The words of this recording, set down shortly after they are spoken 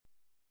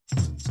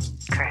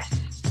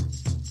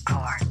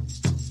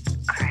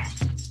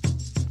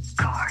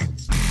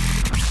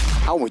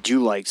How would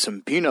you like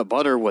some peanut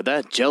butter with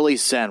that jelly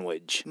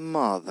sandwich? Hey,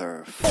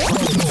 oh,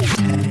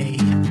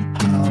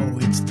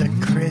 it's the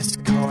Chris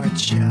Cord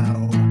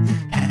Show.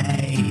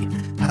 Hey,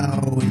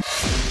 oh.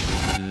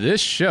 This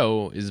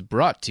show is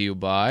brought to you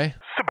by...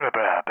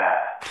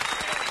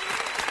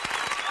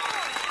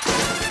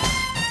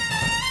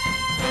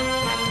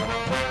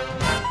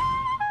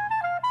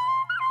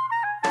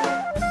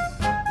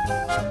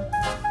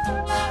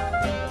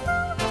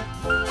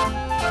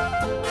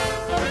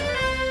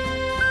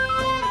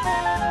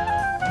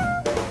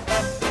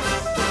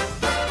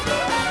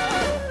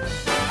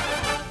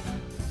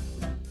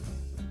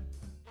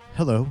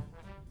 Hello.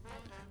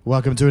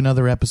 Welcome to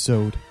another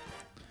episode.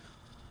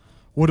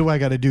 What do I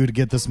got to do to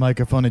get this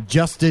microphone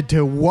adjusted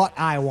to what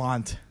I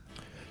want?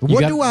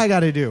 What do I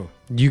got to do?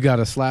 You got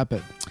to slap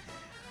it.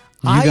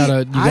 You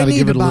gotta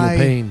give it a little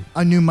pain.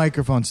 A new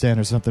microphone stand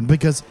or something,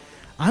 because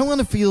I want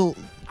to feel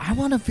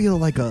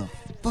like a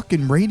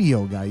fucking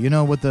radio guy,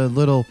 with the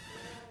little,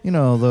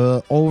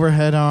 the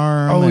overhead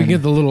arm. Oh, you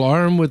get the little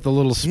arm with the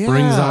little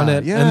springs on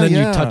it, and then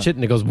you touch it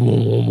and it goes...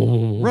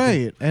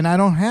 Right, and I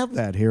don't have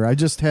that here. I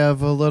just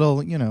have a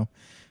little,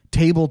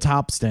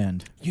 tabletop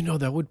stand.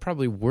 That would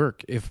probably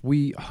work if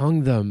we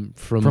hung them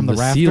from the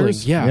ceiling.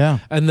 rafters? Yeah.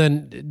 And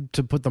then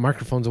to put the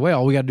microphones away,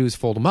 all we got to do is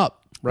fold them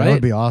up, right? That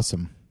would be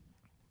awesome.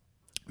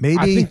 Maybe.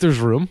 I think there's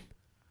room.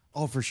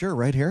 Oh, for sure,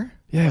 right here?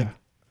 Yeah.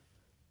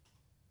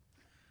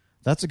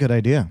 That's a good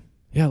idea.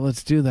 Yeah,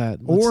 let's do that.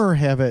 Or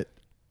have it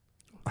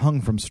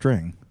hung from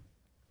string.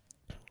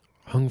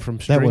 Hung from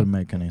string? That wouldn't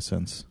make any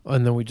sense.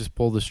 And then we just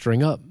pull the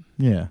string up.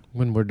 Yeah.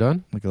 When we're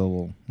done? Like a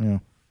little,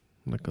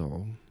 Like a...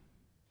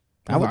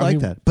 I would like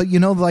that. But,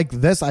 like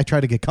this, I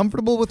try to get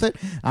comfortable with it.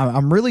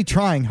 I'm really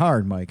trying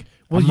hard, Mike.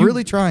 I'm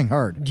really trying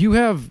hard. You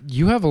have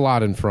a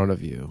lot in front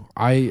of you.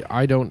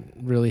 I don't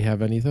really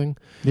have anything.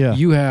 Yeah.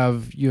 You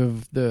have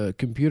the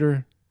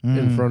computer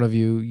in front of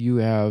you. You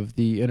have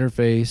the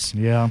interface.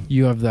 Yeah.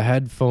 You have the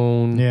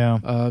headphone.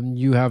 Yeah.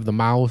 You have the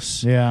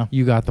mouse. Yeah.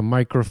 You got the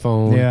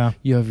microphone. Yeah.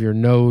 You have your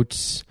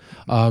notes.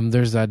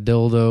 There's that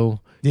dildo.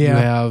 Yeah. You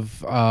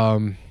have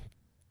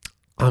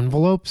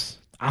envelopes.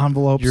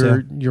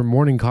 Your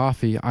morning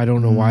coffee. I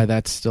don't know why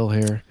that's still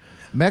here.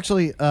 I'm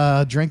actually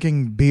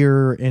drinking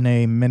beer in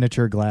a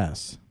miniature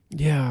glass.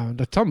 Yeah,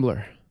 the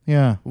tumbler.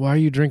 Yeah. Why are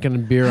you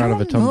drinking beer out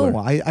of a tumbler? No,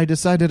 I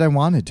decided I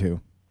wanted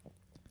to.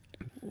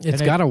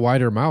 It's got a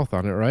wider mouth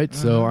on it, right?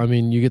 So,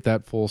 you get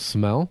that full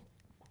smell.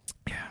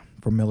 Yeah.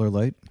 From Miller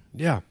Lite.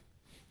 Yeah.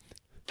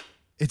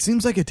 It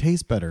seems like it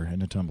tastes better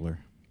in a tumbler.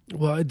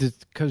 Well,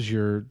 it's because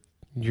you're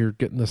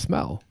getting the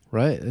smell,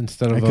 right?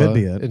 Instead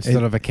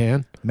of a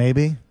can.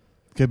 Maybe.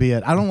 Could be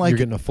it. I don't like. You're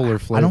getting a fuller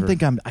flavor.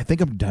 I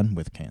think I'm done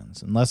with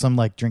cans, unless I'm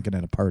like drinking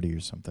at a party or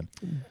something.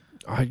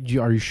 Are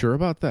you sure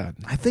about that?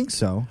 I think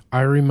so.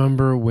 I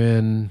remember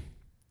when,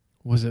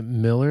 was it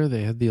Miller?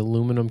 They had the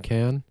aluminum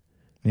can.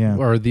 Yeah.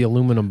 Or the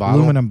aluminum bottle.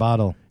 Aluminum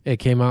bottle. It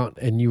came out,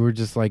 and you were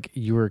just like,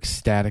 you were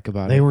ecstatic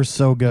about it. They were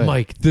so good.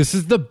 Mike, this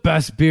is the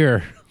best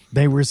beer.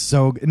 They were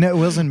so good. No, it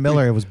wasn't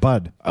Miller. It was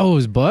Bud. Oh, it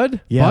was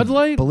Bud? Yeah. Bud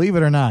Light? Believe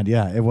it or not,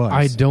 yeah, it was.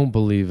 I don't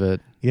believe it.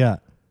 Yeah.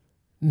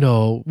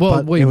 No. Well,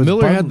 but wait,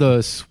 Miller had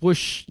the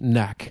swoosh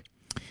neck.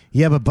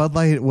 Yeah, but Bud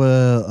Light,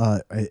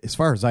 as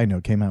far as I know,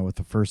 came out with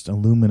the first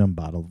aluminum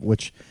bottle,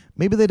 which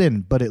maybe they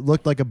didn't, but it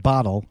looked like a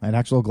bottle, an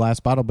actual glass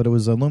bottle, but it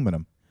was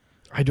aluminum.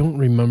 I don't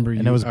remember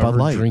and it was Bud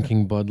Light.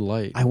 Drinking Bud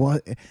Light.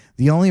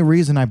 The only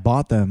reason I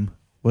bought them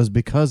was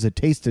because it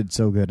tasted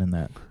so good in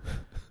that.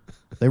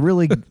 They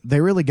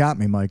really got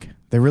me, Mike.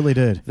 They really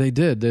did. They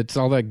did. It's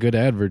all that good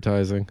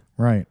advertising.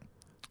 Right.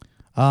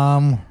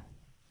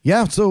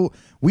 Yeah, so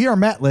we are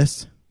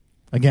Mattless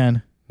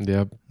again.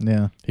 Yep.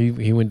 Yeah.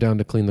 He went down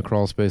to clean the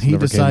crawl space. He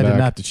never decided came back.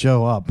 not to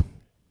show up.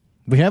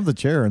 We have the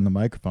chair and the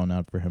microphone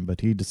out for him, but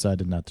he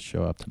decided not to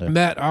show up today.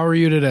 Matt, how are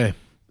you today?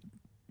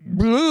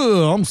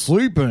 I'm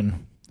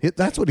sleeping.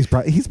 That's what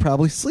he's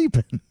probably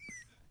sleeping.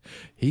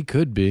 He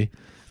could be.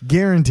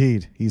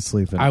 Guaranteed he's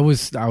sleeping. I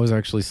was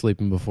actually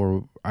sleeping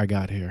before I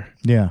got here.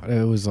 Yeah.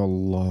 It was a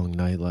long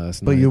night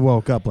last night. But you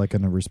woke up like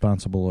an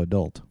irresponsible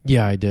adult.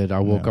 Yeah, I did. I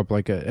woke up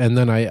and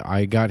then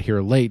I got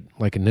here late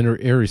like an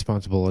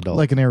irresponsible adult.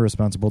 Like an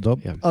irresponsible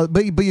adult. Yeah.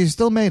 But you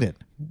still made it.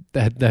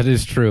 That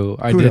is true.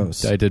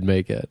 Kudos. I did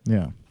make it.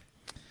 Yeah.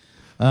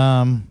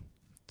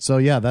 So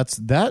yeah,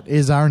 that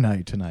is our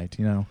night tonight,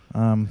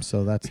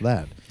 So that's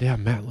that. Yeah,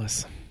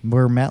 Mattless.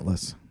 We're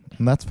Mattless.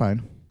 And that's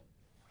fine.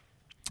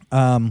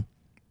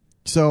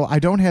 So I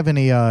don't have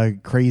any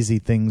crazy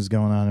things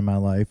going on in my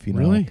life,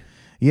 Really?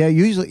 Yeah,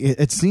 usually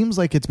it seems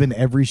like it's been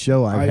every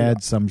show I've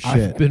had some shit.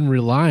 I've been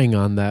relying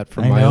on that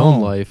for my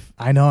own life.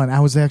 I know, and I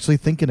was actually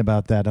thinking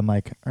about that. I'm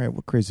like, all right,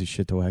 what crazy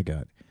shit do I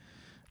got?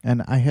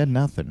 And I had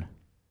nothing.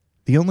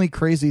 The only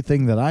crazy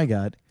thing that I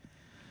got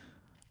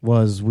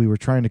was we were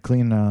trying to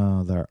clean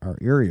our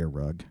area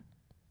rug.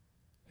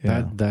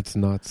 Yeah. That's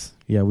nuts.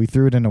 Yeah, we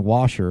threw it in a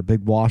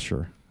big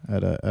washer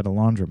at a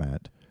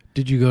laundromat.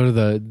 Did you go to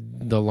the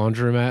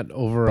laundromat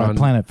over By on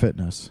Planet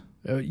Fitness?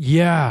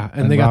 Yeah,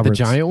 and they got the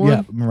giant one.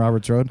 Yeah,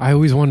 Roberts Road. I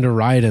always wanted to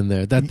ride in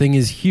there. That thing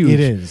is huge. It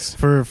is.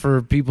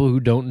 For people who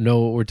don't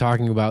know what we're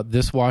talking about,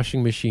 this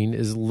washing machine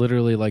is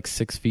literally like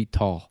 6 feet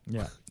tall.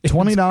 Yeah,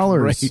 $20.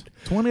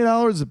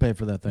 $20 to pay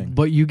for that thing.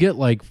 But you get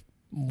like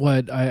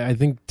what I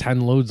think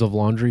 10 loads of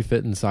laundry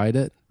fit inside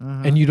it,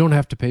 and you don't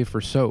have to pay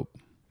for soap.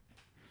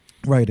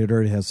 Right, it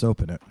already has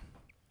soap in it.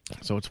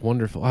 So it's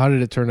wonderful. How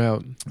did it turn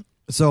out?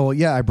 So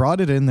yeah, I brought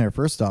it in there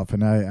first off,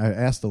 and I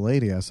asked the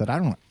lady. I said,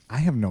 I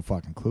have no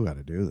fucking clue how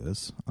to do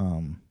this. I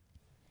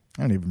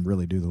don't even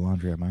really do the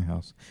laundry at my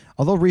house.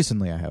 Although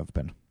recently I have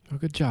been. Oh,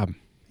 good job.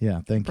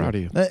 Yeah, thank you. Proud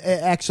of you.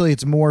 Actually,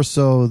 it's more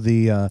so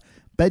the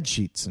bed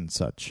sheets and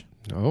such.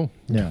 Oh,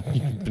 yeah.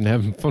 You've been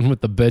having fun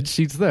with the bed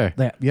sheets there.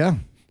 Yeah,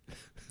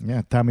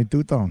 Tommy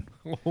Tuton.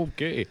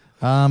 Okay.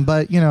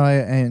 But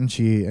and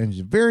she's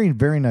a very,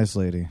 very nice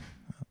lady.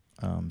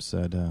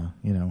 Said,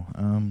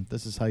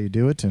 this is how you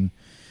do it,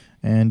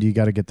 and you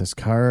got to get this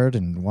card,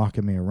 and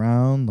walking me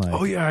around like.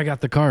 Oh yeah, I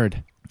got the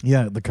card.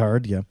 Yeah, the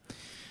card. Yeah,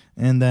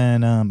 and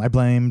then I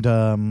blamed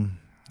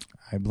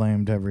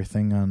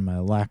everything on my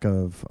lack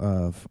of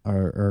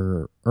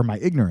or my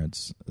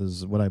ignorance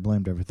is what I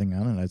blamed everything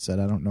on, and I said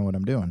I don't know what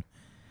I'm doing.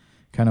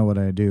 Kind of what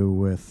I do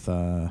with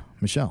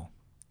Michelle.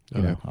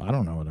 You know, I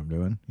don't know what I'm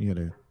doing. You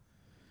got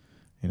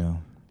to,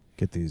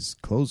 get these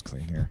clothes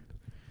clean here.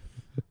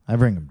 I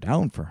bring them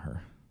down for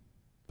her,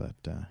 but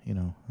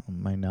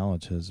my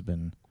knowledge has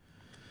been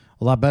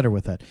a lot better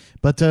with that.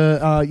 But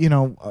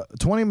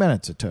 20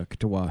 minutes it took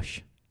to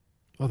wash.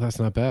 Oh, that's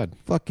not bad.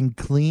 Fucking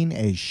clean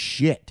as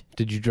shit.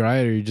 Did you dry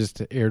it or you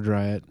just air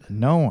dry it?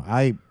 No,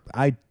 I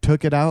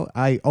took it out.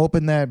 I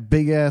opened that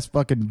big ass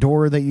fucking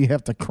door that you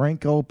have to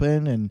crank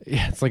open, and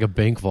yeah, it's like a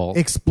bank vault.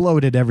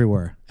 Exploded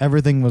everywhere.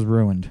 Everything was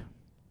ruined.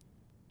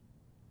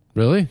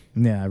 Really?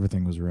 Yeah,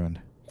 everything was ruined.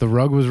 The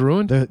rug was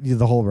ruined?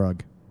 The whole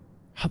rug.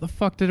 How the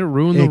fuck did it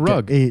ruin the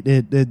rug?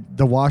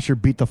 The washer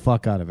beat the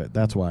fuck out of it.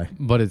 That's why.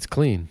 But it's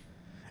clean.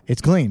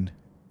 It's clean,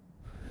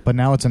 but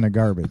now it's in the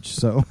garbage,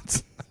 so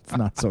it's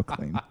not so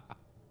clean.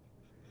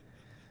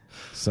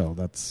 So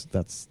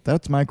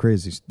that's my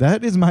crazy.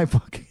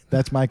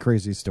 That's my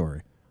crazy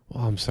story.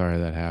 Well, I'm sorry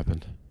that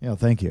happened. Yeah,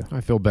 thank you.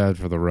 I feel bad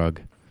for the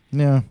rug.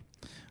 Yeah,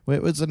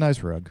 it was a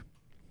nice rug.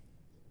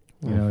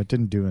 It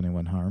didn't do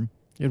anyone harm.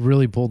 It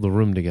really pulled the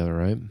room together,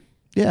 right?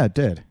 Yeah, it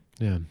did.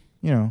 Yeah.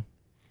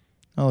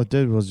 All it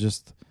did was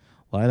just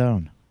lie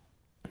down.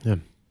 Yeah.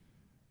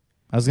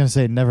 I was going to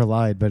say it never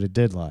lied, but it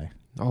did lie.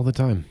 All the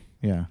time.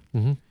 Yeah.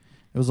 Mm-hmm.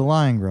 It was a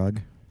lying rug.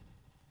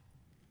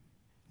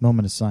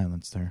 Moment of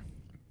silence there.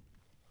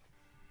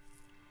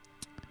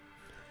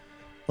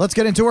 Let's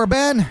get into our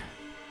band.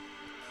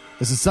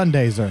 This is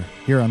Sundayser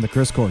here on the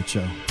Chris Court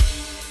Show.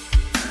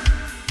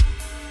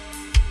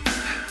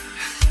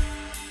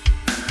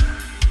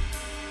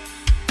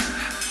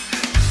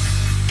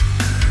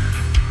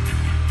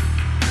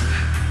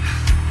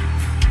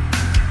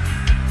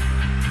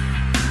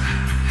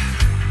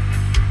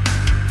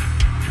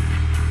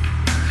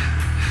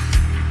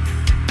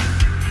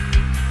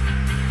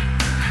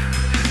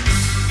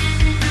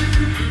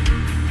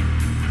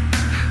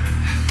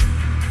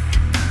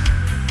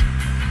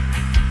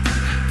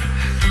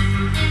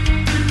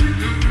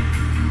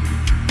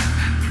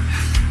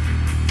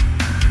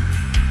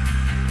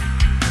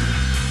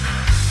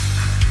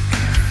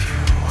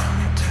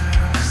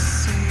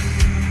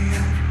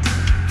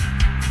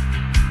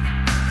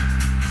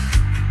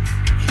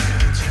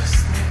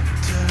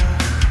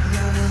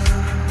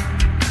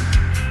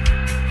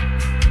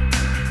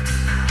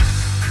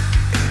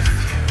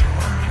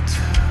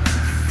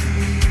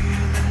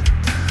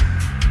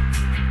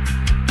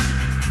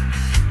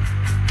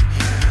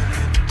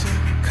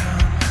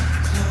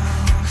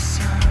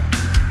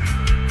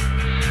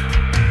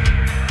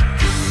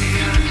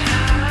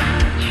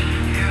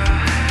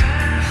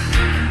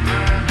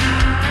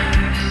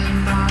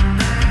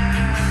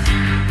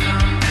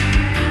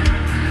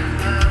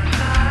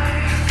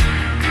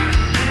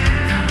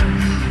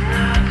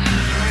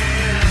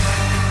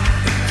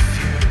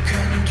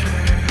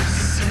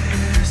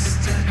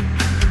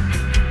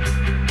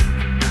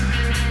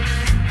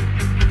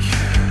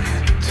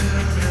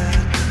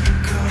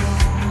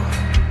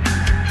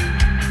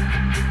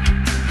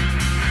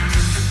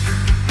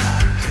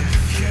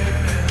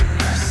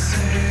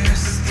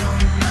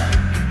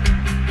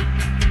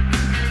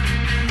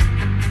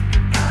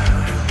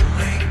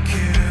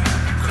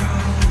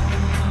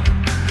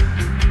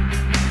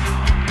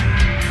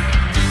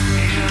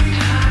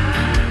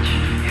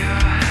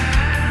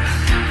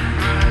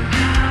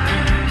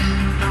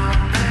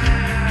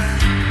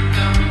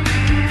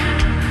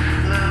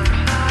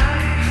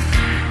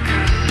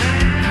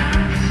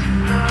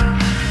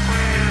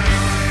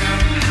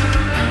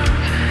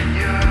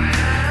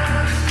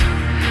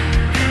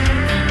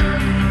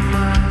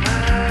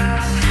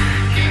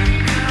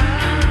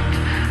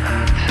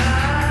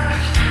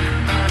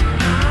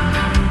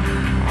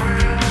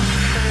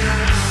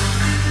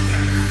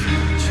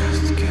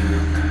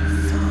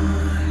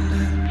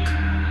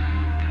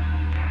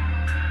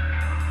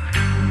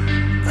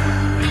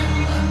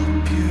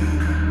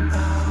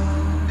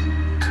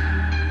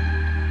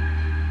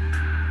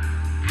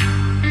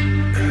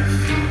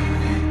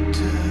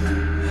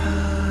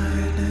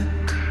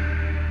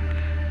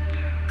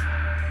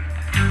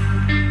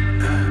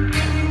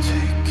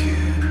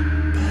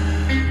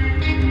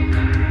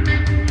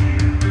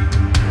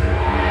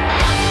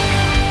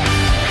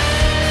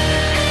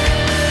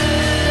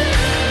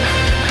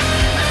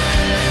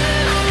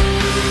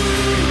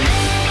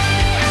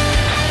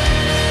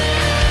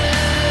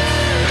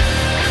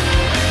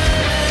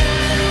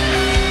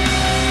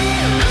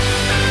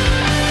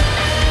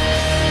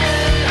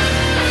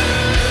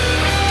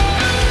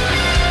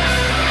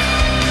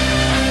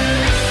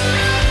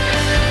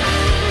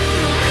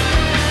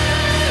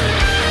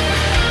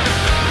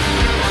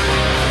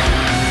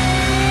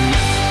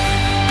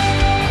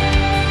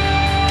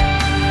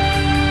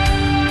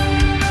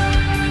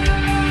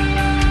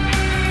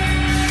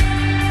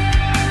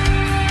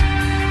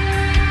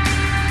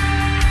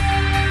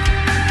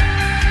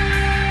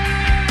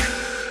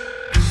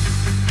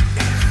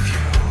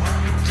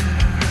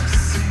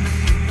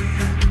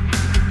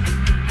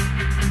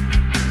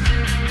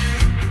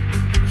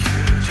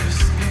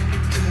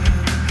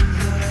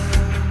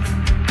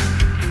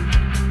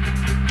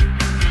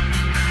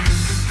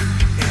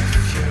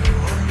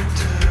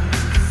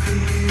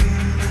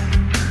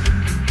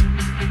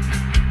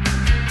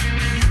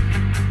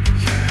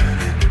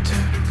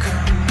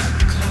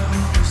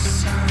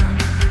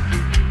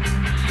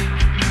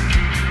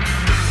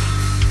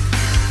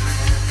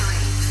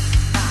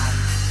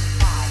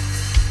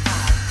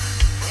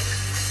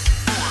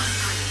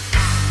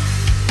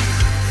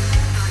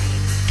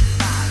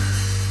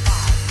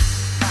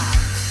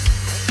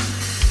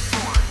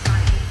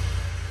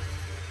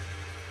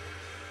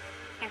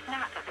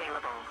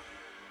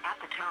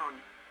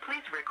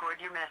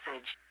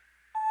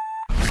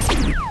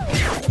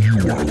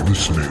 You are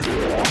listening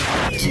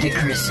to the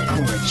Chris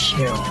Coolidge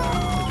Show.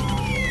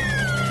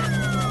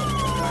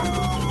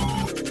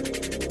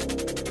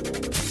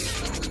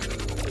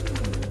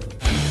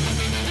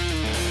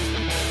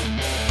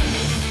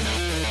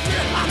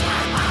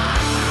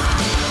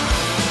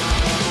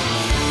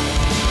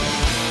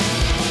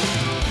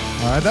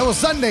 All right, that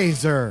was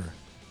Sundayzer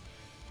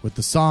with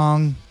the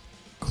song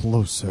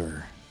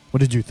Closer. What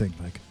did you think,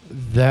 Mike?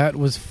 That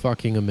was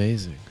fucking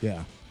amazing.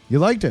 Yeah. You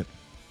liked it?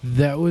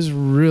 That was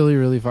really,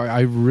 really fun.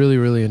 I really,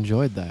 really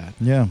enjoyed that.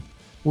 Yeah.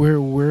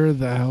 Where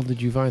the hell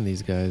did you find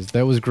these guys?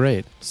 That was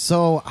great.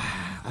 So,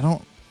 I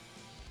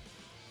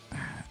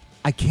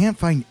can't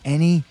find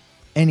any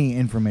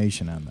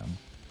information on them.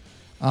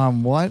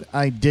 What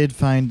I did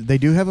find, they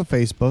do have a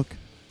Facebook.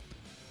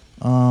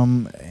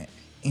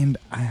 And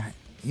I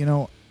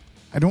don't.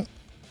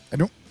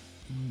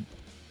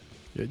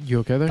 You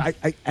okay there?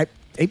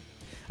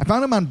 I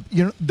found them on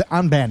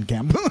on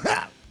Bandcamp.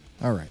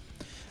 All right,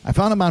 I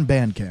found them on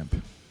Bandcamp.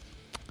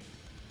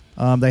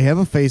 They have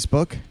a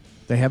Facebook.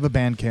 They have a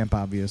Bandcamp,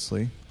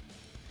 obviously,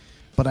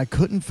 but I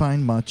couldn't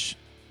find much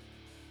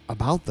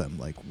about them,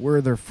 like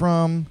where they're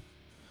from.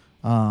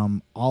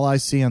 All I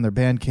see on their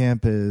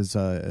Bandcamp is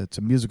it's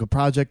a musical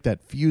project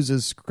that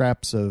fuses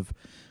scraps of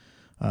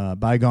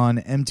bygone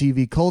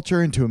MTV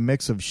culture into a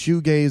mix of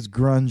shoegaze,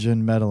 grunge,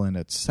 and metal in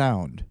its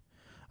sound.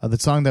 The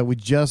song that we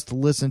just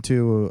listened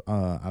to,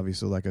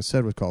 obviously, like I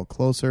said, was called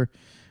Closer,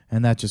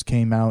 and that just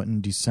came out in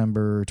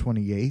December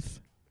 28th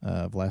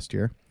of last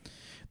year.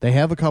 They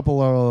have a couple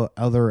of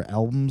other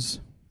albums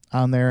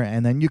on there,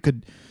 and then you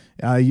could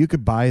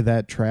buy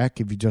that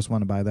track if you just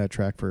want to buy that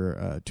track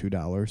for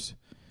 $2.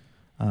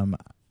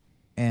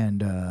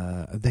 And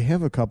they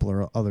have a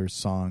couple of other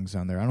songs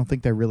on there. I don't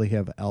think they really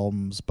have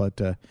albums, but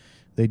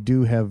they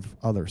do have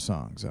other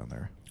songs on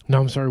there.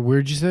 No, I'm sorry.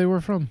 Where'd you say they were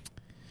from?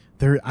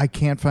 I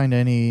can't find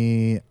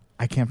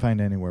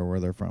anywhere where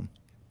they're from.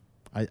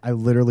 I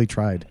literally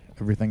tried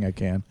everything I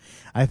can.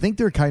 I think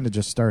they're kind of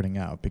just starting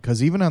out,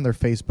 because even on their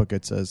Facebook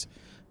it says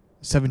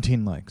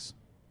 17 likes.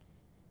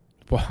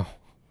 Wow.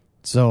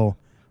 So,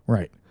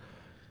 right.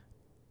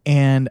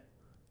 And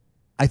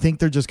I think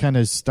they're just kind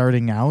of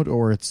starting out,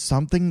 or it's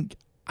something,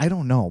 I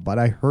don't know, but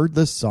I heard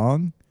this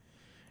song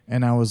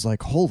and I was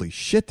like, holy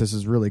shit, this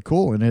is really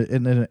cool. And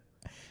it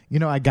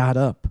I got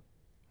up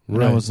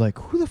and I was like,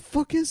 who the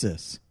fuck is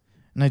this?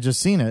 And I just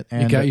seen it.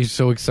 And it got you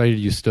so excited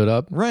you stood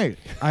up? Right.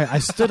 I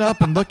stood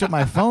up and looked at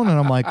my phone and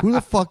I'm like, who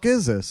the fuck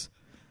is this?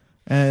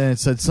 And it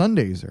said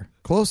Sundayzer,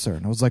 Closer.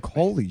 And I was like,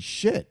 holy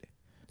shit,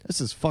 this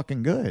is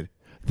fucking good.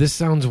 This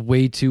sounds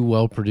way too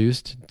well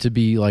produced to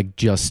be like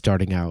just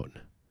starting out.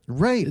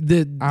 Right.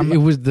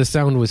 The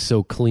sound was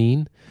so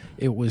clean.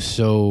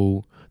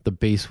 The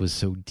bass was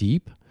so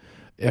deep.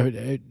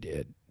 The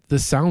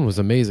sound was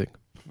amazing.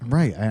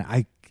 Right.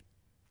 I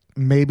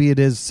maybe it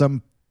is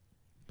some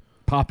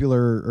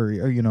popular or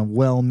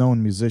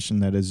well-known musician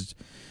that is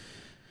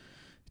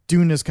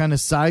doing this kind of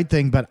side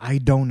thing, but I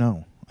don't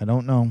know.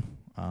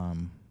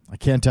 I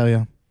can't tell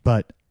you,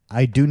 but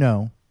I do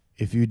know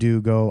if you do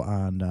go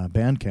on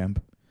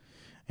Bandcamp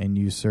and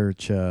you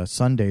search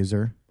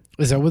Sundayzer.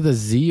 Is that with a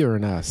Z or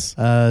an S?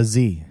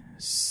 Z.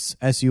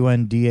 Sundazer.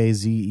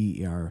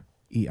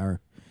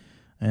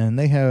 And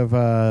they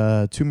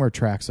have 2 more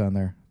tracks on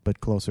there, but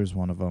Closer's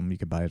one of them. You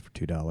could buy it for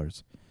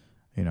 $2.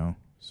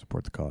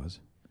 Support the cause.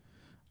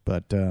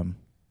 But,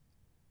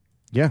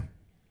 yeah.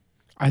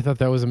 I thought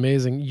that was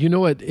amazing. You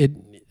know what? It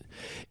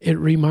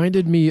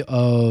reminded me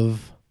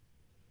of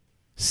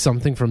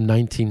something from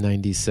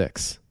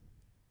 1996.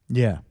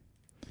 Yeah.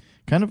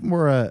 Kind of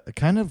more,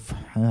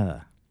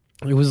 It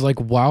was like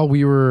while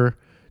we were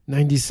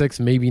 96,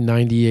 maybe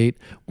 98,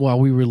 while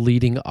we were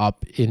leading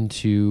up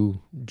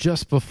into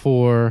just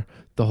before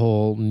the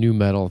whole nu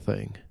metal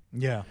thing.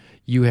 Yeah.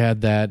 You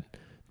had that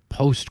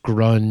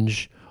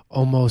post-grunge,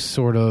 almost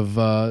sort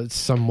of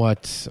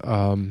somewhat...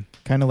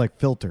 kind of like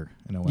Filter,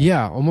 in a way.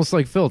 Yeah, almost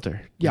like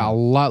Filter. Yeah, a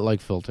lot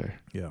like Filter.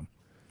 Yeah.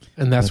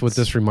 And that's what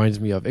this reminds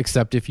me of,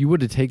 except if you were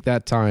to take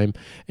that time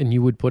and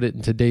you would put it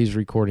in today's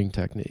recording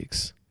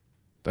techniques.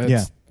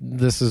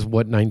 This is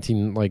what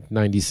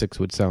 96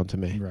 would sound to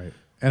me. Right.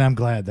 And I'm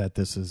glad that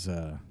this is,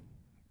 a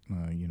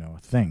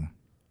thing.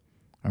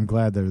 I'm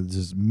glad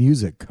there's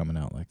music coming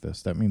out like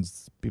this. That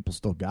means people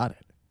still got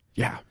it.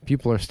 Yeah,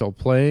 people are still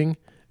playing,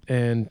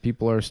 and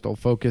people are still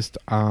focused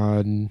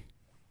on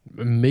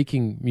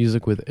making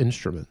music with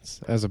instruments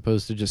as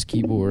opposed to just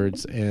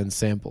keyboards and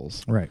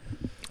samples. Right.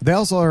 They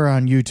also are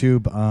on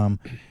YouTube,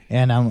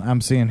 and I'm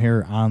seeing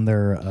here on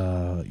their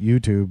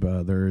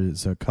YouTube there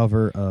is a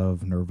cover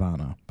of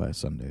Nirvana by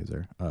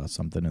Sundayzer,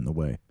 Something in the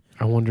Way.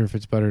 I wonder if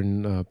it's better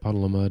than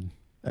Puddle of Mud.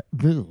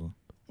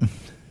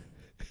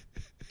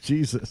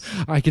 Jesus.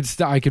 I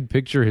could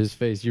picture his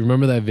face. You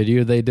remember that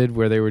video they did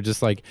where they were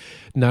just like,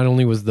 not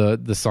only was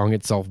the song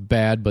itself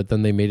bad, but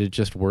then they made it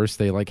just worse.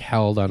 They like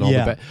held on all the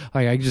bad.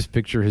 Like I can just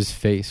picture his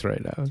face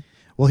right now.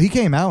 Well, he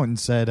came out and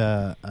said,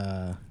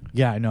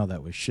 yeah, I know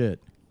that was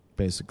shit,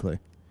 basically.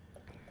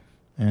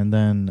 And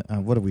then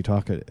what are we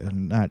talking?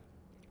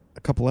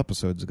 a couple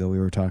episodes ago we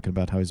were talking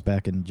about how he's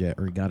back in jail,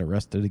 or he got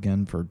arrested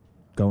again for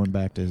going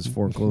back to his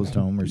foreclosed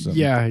home or something.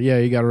 Yeah,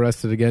 he got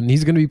arrested again.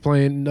 He's going to be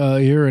playing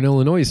here in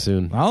Illinois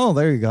soon. Oh,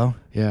 there you go.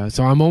 Yeah,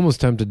 so I'm almost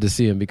tempted to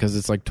see him because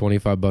it's like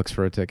 $25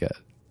 for a ticket.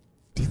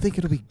 Do you think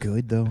it'll be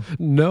good though?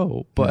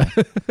 No, but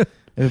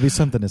It'll be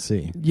something to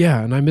see.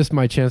 Yeah, and I missed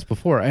my chance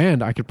before,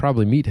 and I could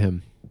probably meet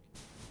him.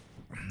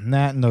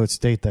 Not in the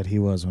state that he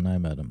was when I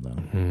met him,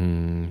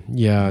 though.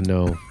 Yeah,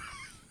 no.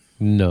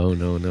 No.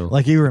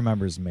 Like, he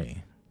remembers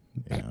me.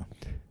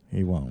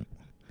 He won't.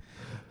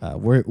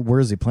 Where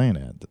is he playing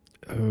at?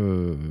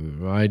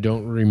 I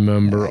don't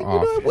remember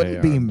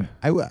offhand.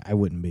 I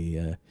wouldn't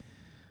be.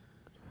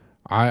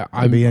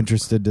 I'd be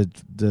interested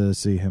to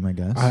see him, I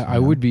guess. I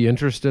would be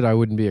interested. I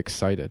wouldn't be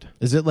excited.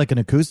 Is it like an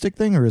acoustic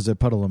thing, or is it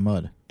Puddle of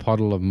Mud?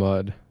 Puddle of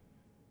Mud.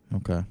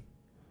 Okay.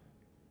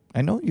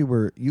 I know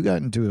you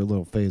got into a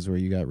little phase where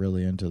you got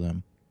really into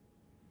them.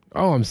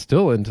 Oh, I'm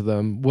still into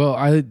them. Well,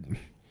 I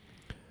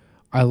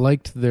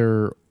liked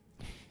their...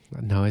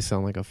 Now I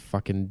sound like a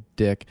fucking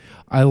dick.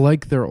 I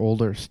like their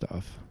older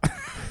stuff.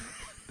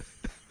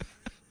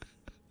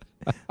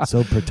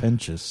 So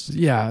pretentious.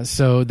 Yeah,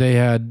 so they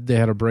had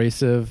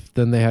Abrasive,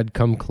 then they had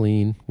Come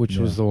Clean, which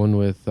was the one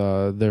with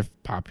their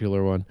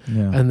popular one.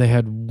 Yeah. And they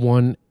had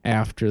one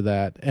after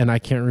that, and I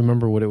can't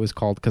remember what it was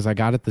called because I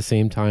got it the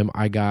same time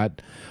I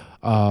got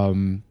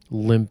Limp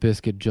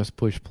Bizkit Just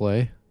Push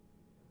Play.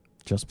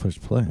 Just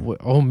Push Play.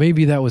 Oh,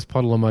 maybe that was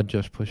Puddle of Mud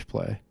Just Push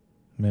Play.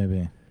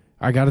 Maybe.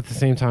 I got it the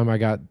same time I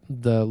got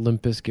the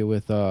Limp Bizkit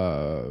with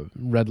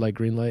Red Light,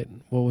 Green Light.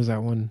 What was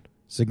that one?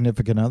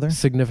 Significant Other?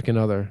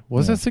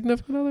 Was that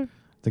Significant Other?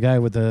 The guy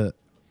with the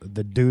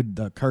dude,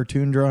 the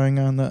cartoon drawing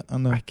on the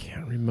I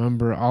can't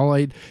remember. All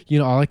I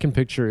can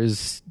picture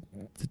is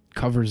the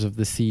covers of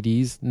the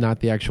CDs,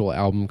 not the actual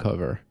album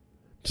cover.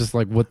 Just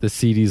like what the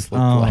CDs look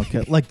like.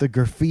 Okay. Like the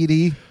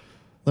graffiti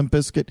Limp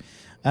Bizkit.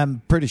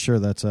 I'm pretty sure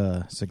that's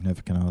a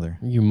Significant Other.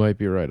 You might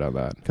be right on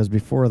that. Because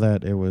before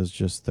that, it was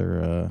just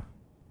their,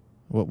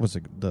 what was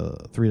it?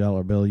 The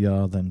 $3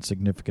 bill, then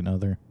Significant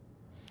Other.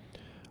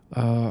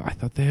 I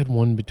thought they had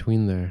one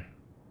between there.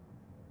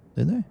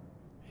 Did they?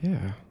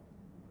 Yeah.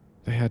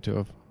 They had to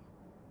have.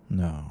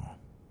 No.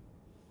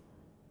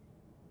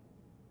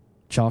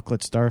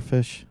 Chocolate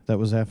Starfish. That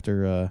was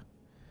after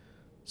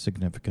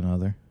Significant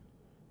Other.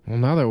 Well,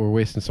 now that we're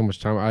wasting so much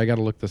time, I got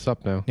to look this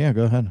up now. Yeah,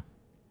 go ahead.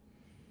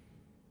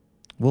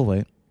 We'll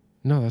wait.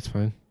 No, that's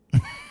fine.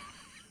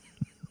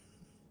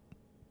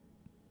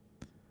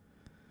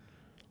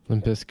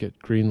 Limp Bizkit,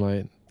 Green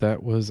Light.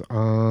 That was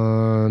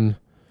on...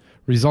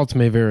 Results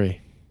May Vary.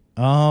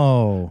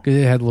 Oh.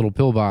 It had a little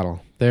pill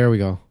bottle. There we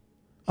go.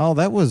 Oh,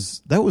 that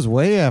was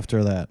way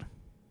after that.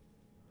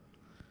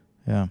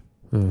 Yeah.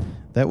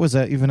 That was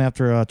even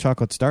after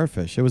Chocolate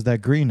Starfish. It was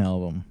that Green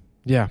album.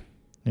 Yeah.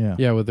 Yeah.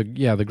 Yeah, with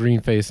the green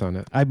face on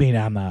it. I mean,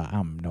 I'm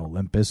no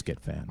Limp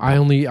Bizkit fan. I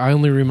only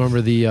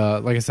remember the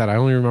like I said, I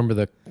only remember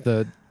the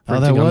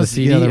printing on the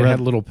CD. It had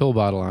a little pill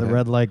bottle on it. The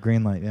Red Light,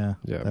 Green Light, yeah.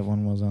 That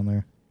one was on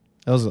there.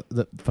 That was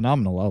a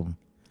phenomenal album.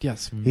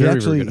 Yes, very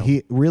good album.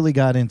 He really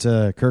got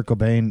into Kurt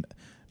Cobain,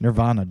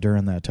 Nirvana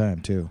during that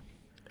time too.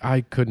 I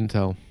couldn't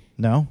tell.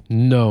 No?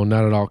 No,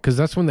 not at all. Because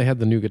that's when they had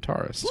the new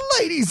guitarist.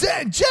 Ladies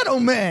and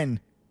gentlemen!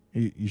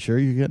 You sure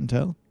you couldn't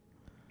tell?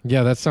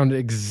 Yeah, that sounded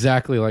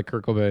exactly like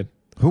Kurt Cobain.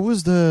 Who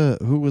was the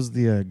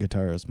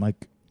guitarist?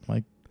 Mike?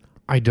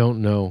 I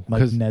don't know.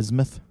 Mike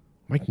Nesmith?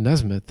 Mike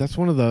Nesmith. That's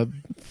one of the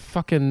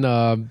fucking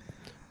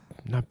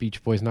not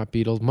Beach Boys, not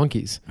Beatles,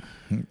 Monkeys.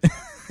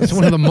 That's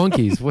one of the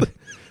Monkeys. What?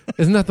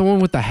 Isn't that the one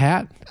with the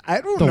hat?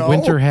 I don't know. The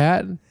winter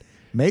hat?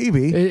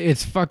 Maybe.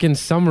 It's fucking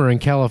summer in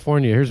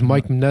California. Here's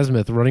Mike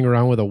Nesmith running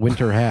around with a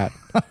winter hat.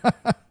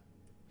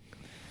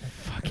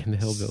 Fucking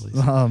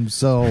hillbillies.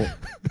 So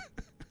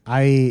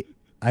I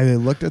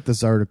looked at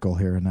this article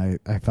here and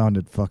I found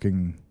it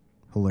fucking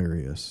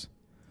hilarious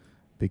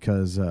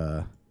because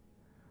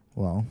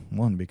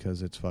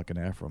because it's fucking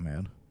Afro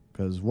Man.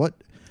 Because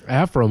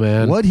Afro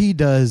Man? What he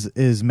does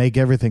is make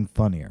everything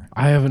funnier.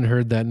 I haven't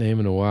heard that name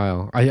in a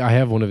while. I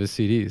have one of his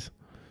CDs.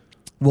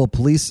 Well,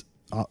 police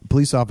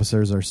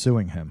officers are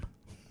suing him.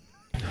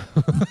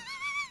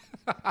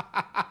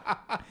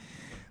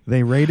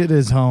 They raided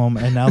his home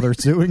and now they're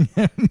suing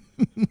him.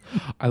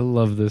 I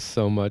love this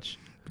so much.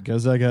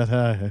 Because I got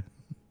high.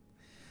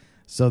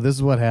 So this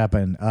is what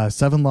happened.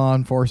 7 law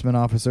enforcement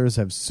officers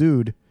have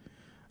sued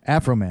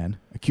Afro Man,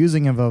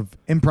 accusing him of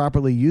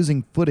improperly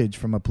using footage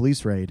from a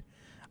police raid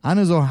on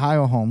his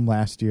Ohio home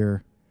last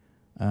year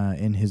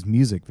in his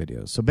music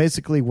videos. So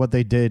basically what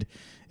they did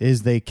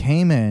is they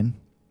came in,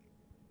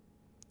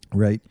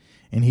 right,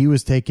 and he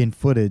was taking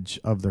footage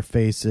of their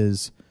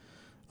faces,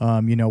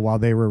 while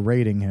they were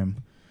raiding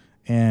him.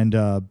 And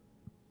the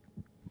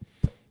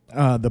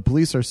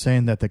police are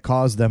saying that they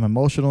caused them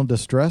emotional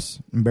distress,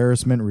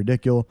 embarrassment,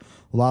 ridicule,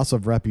 loss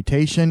of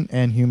reputation,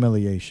 and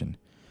humiliation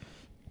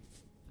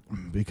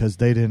because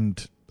they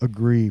didn't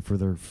agree for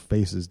their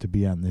faces to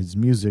be on his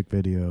music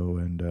video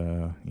and,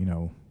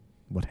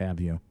 what have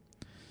you.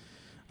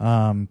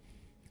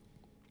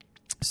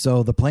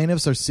 So the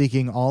plaintiffs are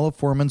seeking all of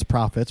Foreman's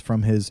profits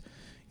from his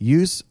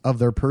use of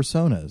their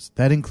personas.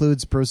 That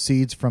includes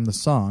proceeds from the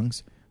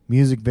songs,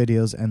 music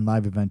videos, and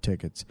live event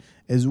tickets,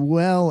 as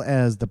well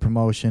as the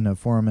promotion of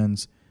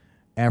Foreman's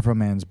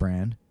Afro-Man's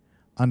brand,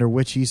 under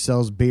which he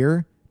sells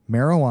beer,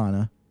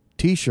 marijuana,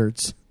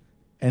 T-shirts,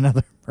 and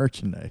other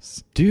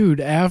merchandise.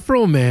 Dude,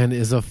 Afro Man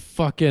is a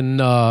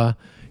fucking,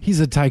 he's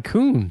a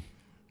tycoon.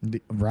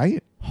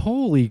 Right?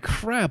 Holy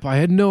crap, I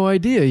had no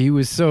idea he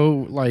was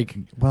so, like...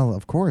 Well,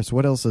 of course.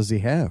 What else does he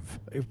have?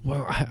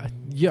 Well,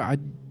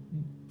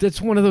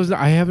 that's one of those...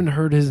 I haven't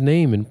heard his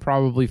name in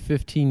probably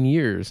 15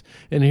 years.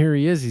 And here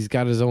he is. He's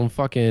got his own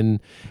fucking...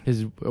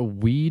 his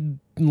weed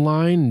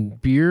line,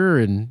 beer,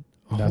 and...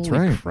 That's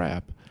holy right.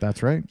 crap.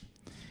 That's right.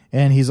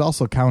 And he's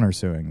also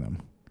countersuing them.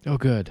 Oh,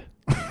 good.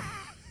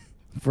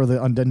 For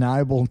the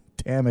undeniable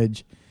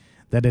damage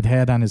that it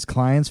had on his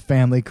client's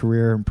family,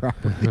 career, and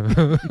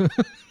property.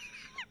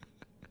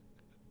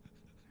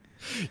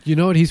 You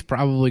know what? He's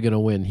probably going to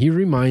win. He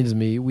reminds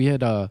me, we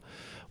had a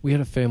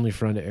family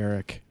friend,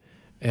 Eric,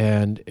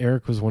 and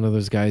Eric was one of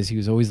those guys. He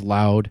was always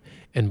loud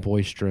and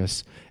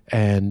boisterous,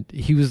 and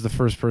he was the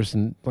first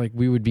person, like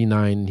we would be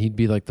 9, and he'd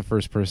be like the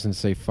first person to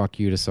say fuck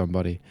you to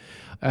somebody.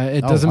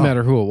 It doesn't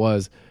matter who it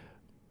was.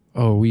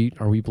 Oh, are we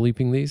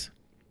bleeping these?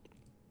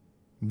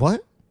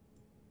 What?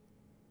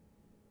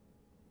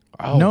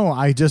 Oh. No,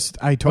 I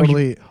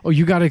totally...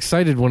 you got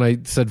excited when I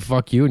said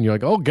fuck you, and you're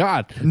like, oh,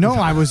 God. No,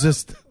 I was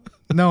just...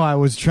 No, I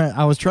was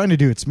trying to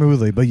do it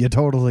smoothly, but you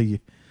totally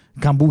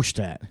gambooshed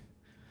that.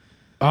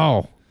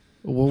 Oh,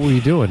 what were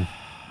you doing?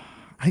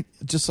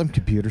 Just some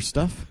computer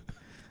stuff.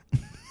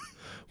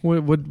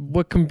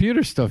 What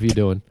computer stuff are you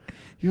doing?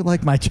 You're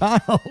like my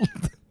child.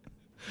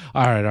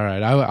 All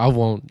right. I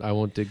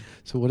won't dig.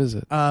 So what is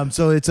it?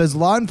 So it says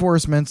law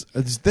enforcement.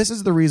 This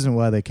is the reason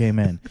why they came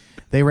in.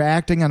 They were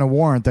acting on a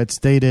warrant that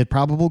stated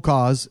probable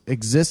cause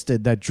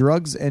existed that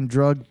drugs and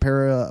drug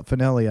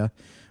paraphernalia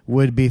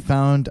would be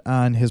found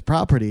on his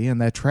property and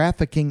that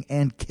trafficking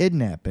and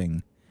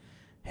kidnapping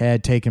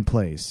had taken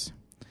place.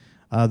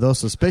 Those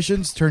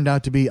suspicions turned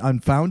out to be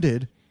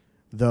unfounded,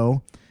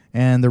 though,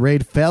 and the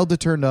raid failed to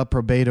turn up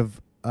probative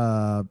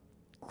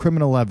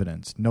criminal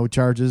evidence. No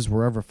charges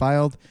were ever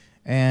filed,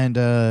 and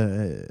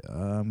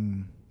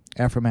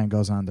Afro-Man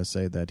goes on to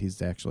say that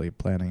he's actually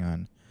planning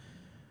on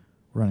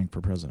running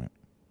for president.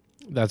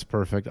 That's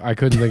perfect. I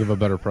couldn't think of a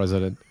better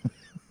president.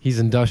 He's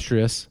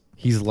industrious.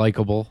 He's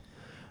likable.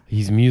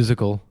 He's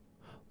musical.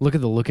 Look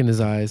at the look in his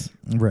eyes.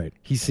 Right.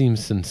 He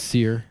seems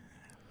sincere.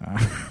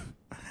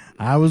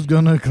 I was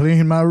going to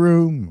clean my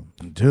room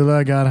until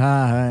I got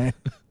high.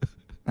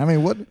 I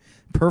mean, what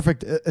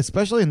perfect,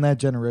 especially in that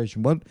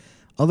generation, what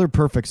other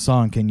perfect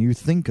song can you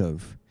think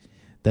of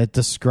that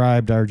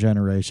described our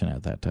generation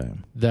at that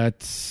time?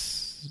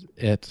 That's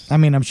it. I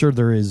mean, I'm sure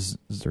there is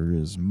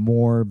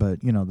more,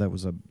 but, you know, that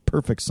was a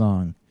perfect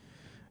song,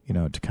 you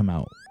know, to come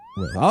out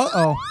with.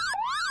 Uh-oh.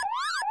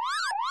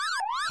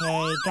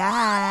 Hey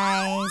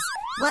guys,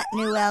 what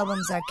new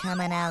albums are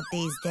coming out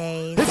these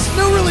days? It's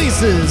new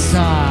releases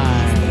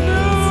time. New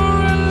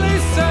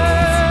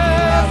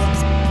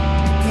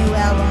albums, new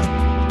albums,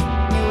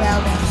 new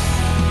albums,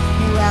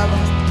 new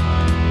albums,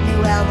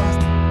 new albums.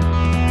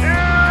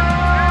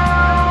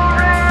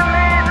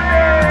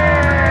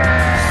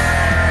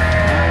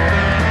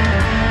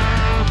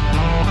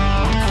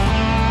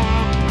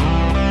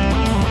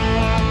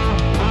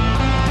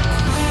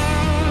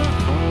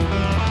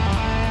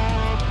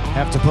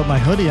 Have to put my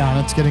hoodie on.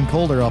 It's getting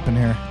colder up in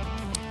here.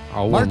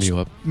 I'll warm you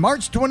up.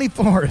 March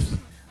 24th.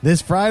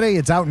 This Friday.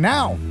 It's out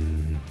now.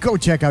 Go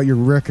check out your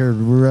record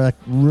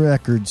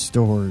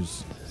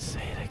stores.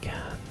 Say it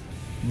again.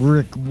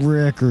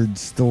 Record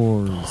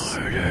stores.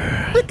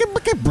 Harder.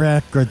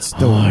 Record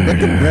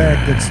stores.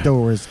 Record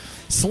stores.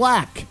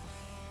 Slack.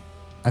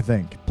 I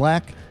think.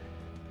 Black.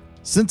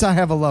 Since I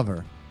have a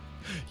lover.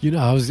 You know,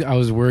 I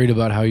was worried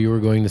about how you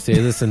were going to say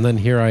this, and then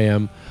here I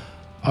am.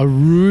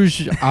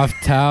 Arouge,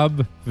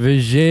 Aftab,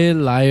 Vigée,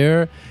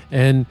 Liar,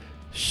 and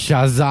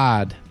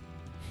Shahzad.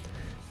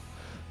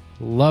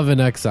 Love in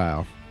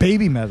Exile.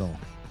 Baby Metal.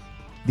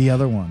 The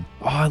other one.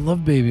 Oh, I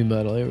love Baby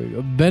Metal. Here we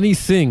go. Benny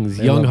Sings,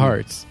 They Young love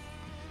Hearts.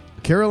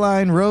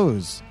 Caroline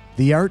Rose.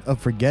 The Art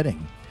of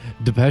Forgetting.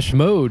 Depeche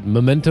Mode,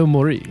 Memento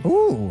Mori.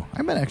 Ooh,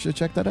 I might actually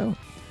check that out.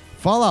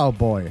 Fall Out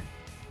Boy.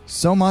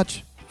 So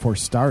Much for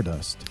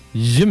Stardust.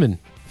 Jimin,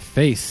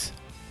 Face.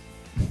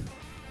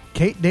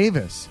 Kate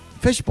Davis.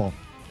 Fishbowl.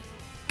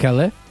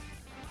 Calais,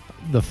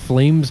 The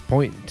Flames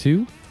Point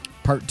 2.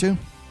 Part 2.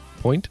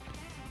 Point. I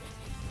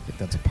think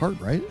that's a part,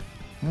 right?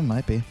 It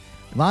might be.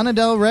 Lana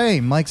Del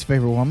Rey, Mike's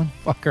favorite woman.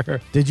 Fuck her.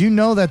 Did you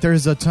know that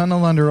there's a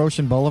tunnel under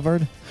Ocean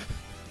Boulevard?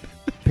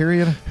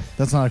 Period.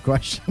 That's not a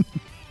question.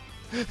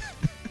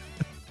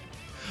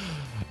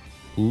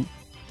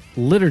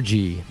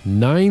 Liturgy,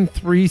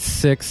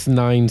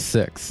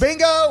 93696.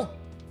 Bingo!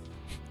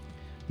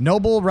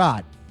 Noble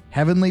Rot,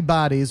 Heavenly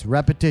Bodies,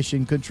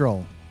 Repetition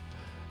Control.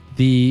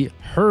 The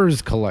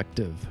Hers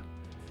Collective,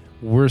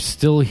 We're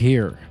Still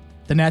Here.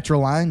 The Natural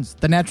Lines.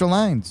 The Natural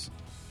Lines.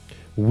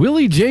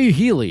 Willie J.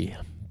 Healy,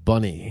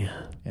 Bunny.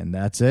 And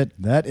that's it.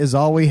 That is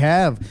all we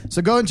have.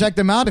 So go and check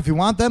them out. If you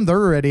want them, they're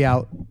already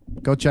out.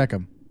 Go check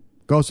them.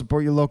 Go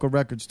support your local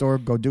record store.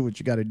 Go do what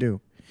you got to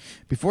do.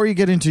 Before you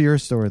get into your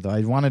story, though,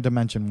 I wanted to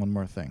mention one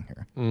more thing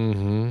here.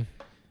 Mm-hmm.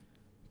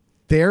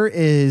 There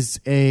is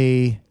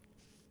a...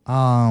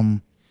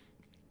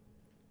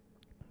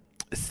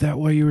 Is that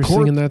why you were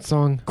singing that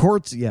song?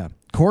 Courts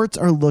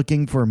are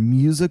looking for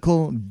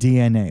musical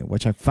DNA,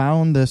 which I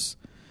found this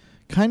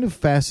kind of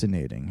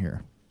fascinating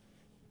here.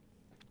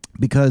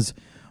 Because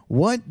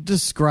what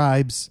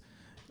describes...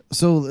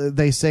 So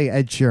they say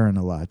Ed Sheeran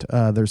a lot.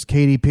 There's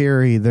Katy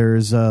Perry.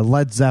 There's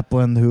Led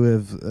Zeppelin.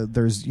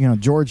 There's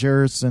George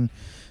Harrison.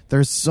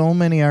 There's so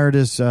many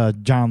artists.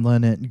 John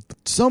Lennon.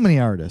 So many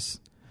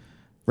artists.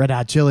 Red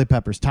Hot Chili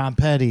Peppers. Tom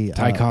Petty.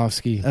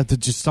 Tchaikovsky.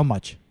 Just so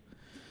much.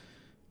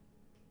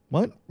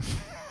 What?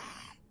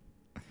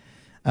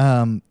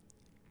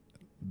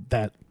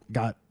 That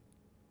got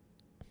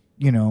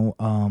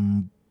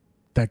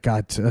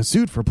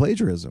sued for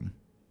plagiarism.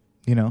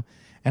 And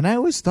I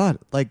always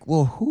thought, like,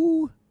 well,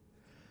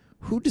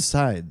 who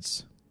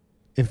decides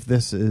if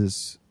this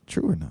is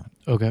true or not?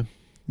 Okay.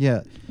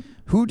 Yeah.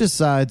 Who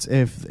decides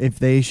if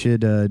they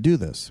should do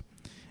this?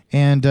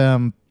 And,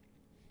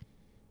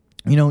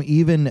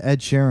 even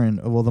Ed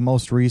Sheeran, well, the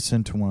most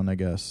recent one, I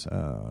guess,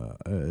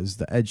 is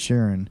the Ed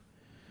Sheeran.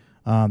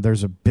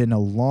 There's been a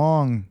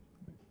long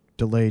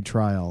delayed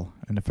trial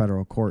in a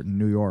federal court in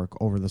New York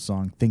over the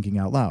song Thinking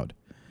Out Loud.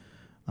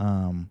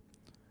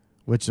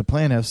 Which the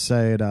plaintiffs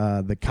said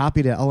the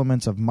copied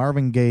elements of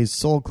Marvin Gaye's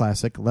soul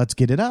classic "Let's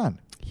Get It On."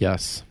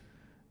 Yes,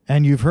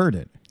 and you've heard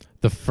it.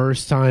 The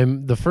first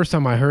time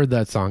I heard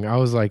that song, I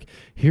was like,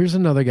 "Here's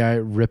another guy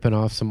ripping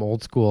off some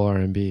old school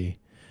R&B,"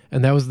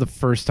 and that was the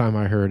first time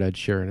I heard Ed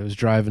Sheeran. It was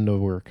driving to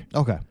work.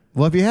 Okay,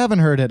 well, if you haven't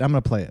heard it, I'm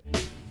going to play it.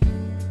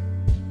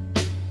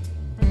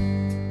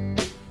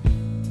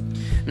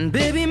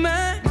 Baby,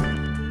 my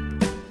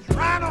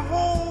trying to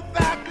hold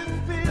back this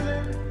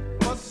feeling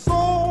for so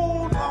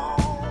long.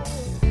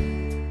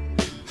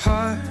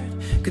 Heart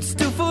could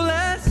still fall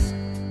less.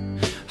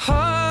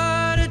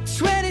 Heart at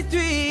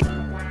 23.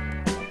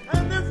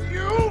 And if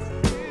you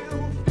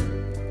feel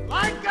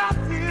like I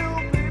feel,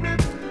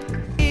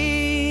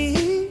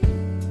 baby,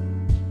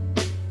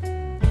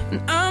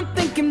 and I'm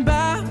thinking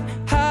about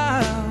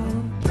how.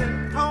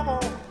 Come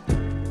on.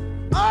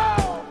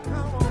 Oh,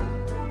 come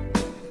on.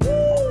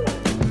 Woo.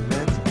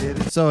 Let's get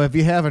it. So if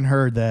you haven't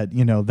heard that,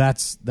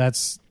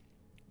 that's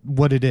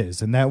what it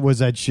is. And that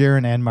was Ed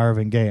Sheeran and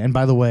Marvin Gaye. And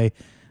by the way,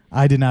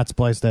 I did not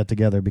splice that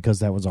together because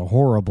that was a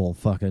horrible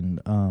fucking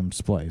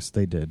splice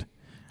they did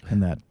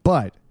in that.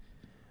 But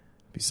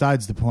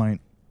besides the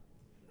point,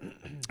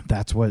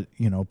 that's what,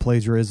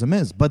 plagiarism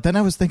is. But then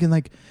I was thinking,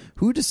 like,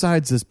 who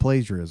decides this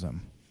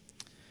plagiarism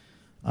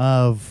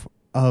of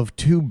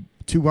two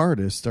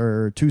artists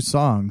or two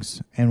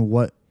songs, and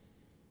what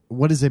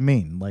does it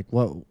mean? Like,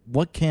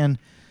 what can,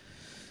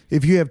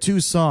 if you have two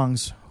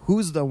songs,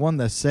 who's the one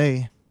that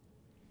say,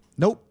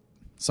 nope,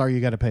 sorry,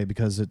 you got to pay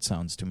because it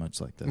sounds too much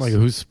like this? Like,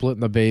 who's splitting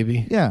the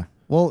baby? Yeah.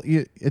 Well,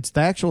 it's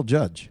the actual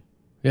judge.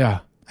 Yeah.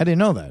 I didn't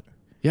know that.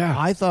 Yeah.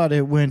 I thought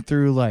it went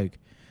through, like,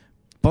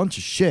 a bunch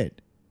of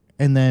shit,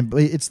 and then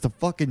it's the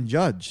fucking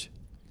judge.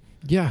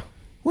 Yeah.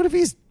 What if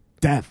he's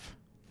deaf?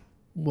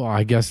 Well,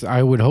 I guess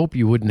I would hope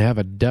you wouldn't have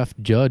a deaf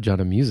judge on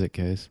a music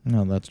case.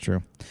 No, that's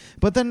true.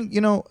 But then,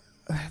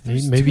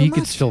 maybe he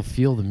could still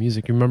feel the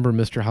music. You remember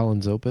Mr.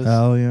 Holland's Opus?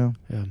 Oh, yeah.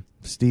 Yeah.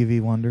 Stevie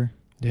Wonder.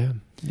 Yeah.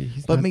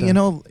 But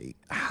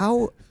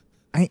how...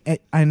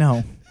 I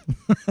know.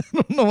 I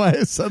don't know why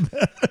I said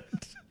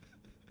that.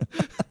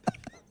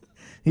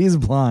 He's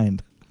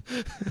blind.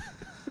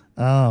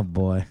 Oh,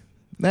 boy.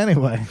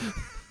 Anyway.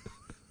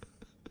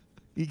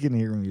 He can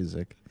hear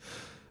music.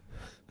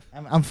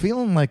 I'm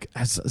feeling like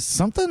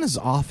something is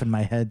off in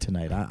my head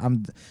tonight.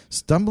 I'm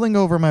stumbling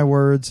over my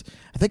words.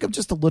 I think I'm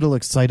just a little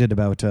excited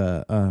about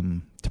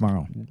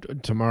tomorrow.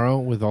 Tomorrow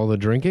with all the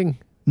drinking?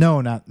 No,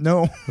 not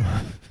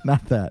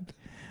that.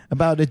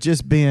 About it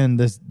just being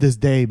this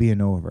day being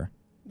over.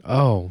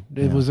 Oh,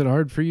 Yeah. Was it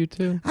hard for you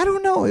too? I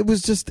don't know. It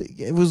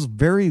was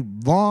very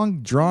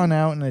long, drawn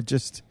out, and it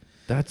just...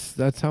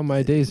 That's how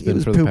my day's It been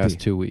was for poopy. the past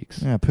 2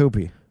 weeks. Yeah,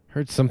 poopy.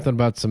 Heard something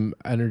about some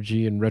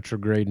energy and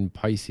retrograde and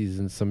Pisces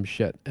and some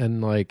shit.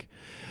 And like,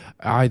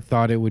 I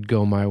thought it would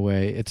go my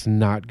way. It's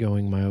not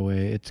going my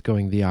way. It's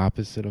going the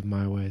opposite of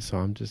my way. So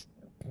I'm just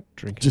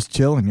drinking. Just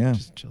chilling, yeah.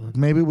 Just chilling.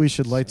 Maybe we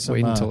should light some...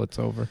 Wait until it's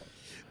over.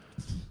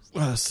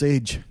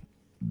 Sage.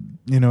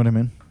 You know what I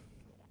mean?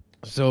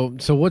 So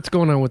what's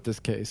going on with this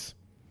case?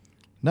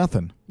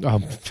 Nothing.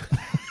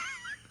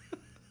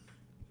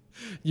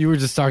 You were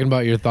just talking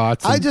about your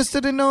thoughts. I just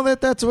didn't know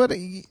that's what...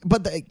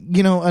 But,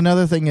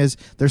 another thing is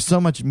there's so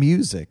much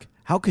music.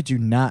 How could you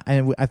not...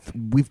 And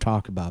we've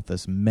talked about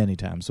this many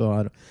times,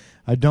 so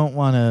I don't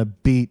want to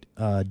beat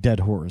a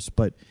dead horse,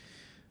 but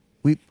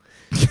we...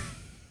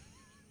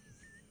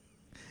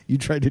 You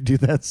tried to do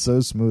that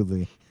so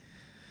smoothly.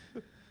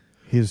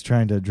 He was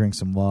trying to drink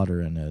some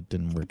water, and it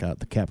didn't work out.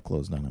 The cap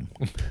closed on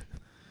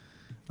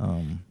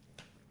him.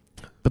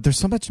 But there's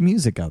so much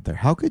music out there.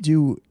 How could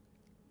you...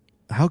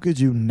 how could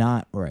you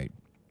not write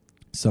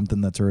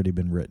something that's already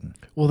been written?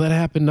 Well, that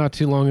happened not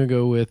too long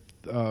ago with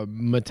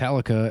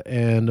Metallica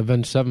and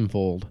Avenged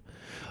Sevenfold.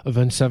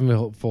 Avenged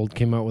Sevenfold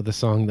came out with a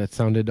song that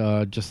sounded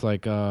just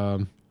like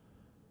down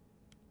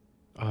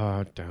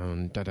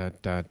da da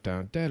da da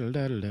da da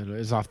da da.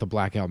 It's off the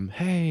Black Album.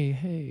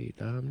 Hey,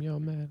 I'm your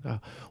man.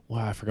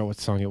 Wow, I forgot what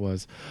song it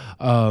was.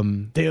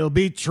 They'll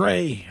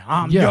betray.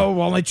 I'm Yeah. your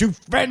only true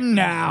friend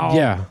now.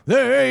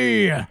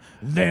 Yeah.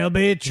 They'll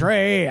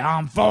betray.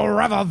 I'm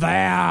forever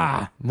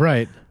there.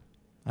 Right.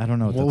 I don't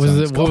know what, What that was song's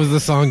it? What called. was the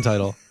song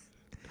title?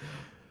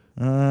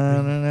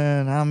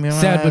 I'm your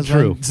Sad but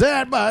true.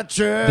 Sad but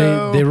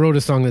true. They wrote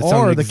a song that Or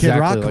sounded the Kid exactly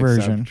Rock like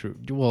version. Sad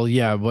but True. Well,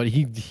 yeah, but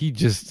he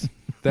just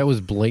that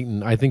was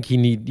blatant. I think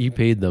he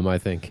paid them. I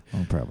think.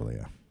 Oh, probably,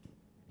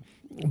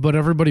 yeah. But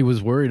everybody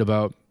was worried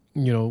about,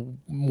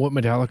 what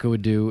Metallica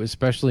would do,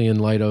 especially in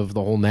light of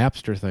the whole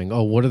Napster thing.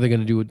 Oh, what are they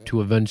going to do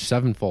to Avenged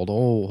Sevenfold?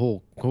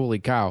 Oh, holy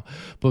cow.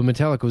 But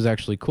Metallica was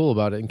actually cool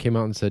about it and came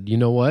out and said, you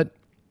know what?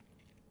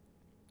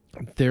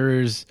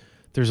 There's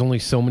only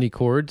so many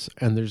chords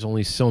and there's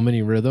only so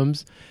many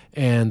rhythms.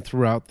 And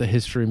throughout the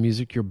history of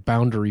music, you're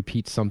bound to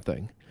repeat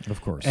something.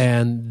 Of course.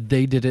 And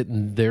they did it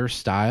in their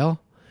style,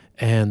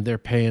 and they're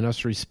paying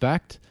us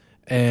respect,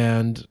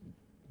 and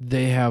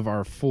they have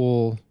our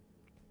full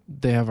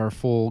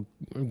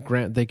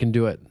grant. They can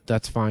do it.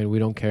 That's fine. We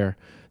don't care.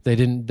 They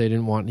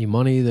didn't want any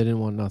money. They didn't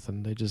want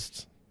nothing. They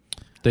just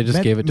gave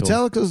it to them.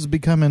 Metallica's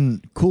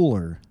becoming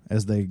cooler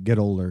as they get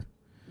older.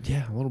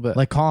 Yeah, a little bit.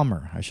 Like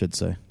calmer, I should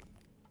say.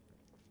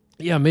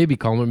 Yeah, maybe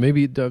calmer.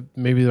 Maybe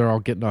they're all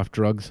getting off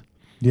drugs.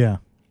 Yeah.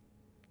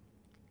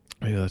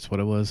 Maybe that's what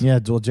it was. Yeah,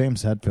 well,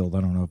 James Hetfield,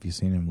 I don't know if you've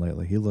seen him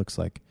lately. He looks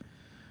like,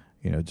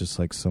 just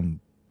like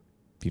some,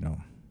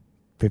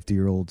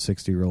 50-year-old,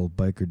 60-year-old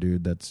biker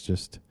dude that's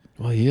just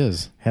Well, he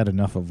is. had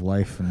enough of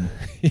life and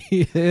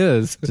He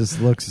is.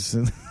 just looks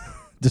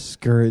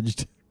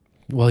discouraged.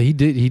 Well, he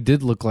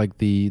did look like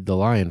the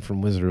lion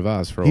from Wizard of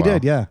Oz for a He while.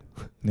 did, yeah.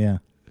 Yeah.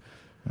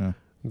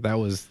 That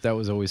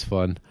was always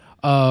fun.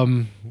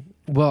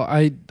 Well,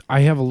 I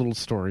have a little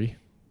story.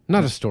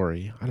 Not a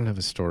story. I don't have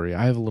a story.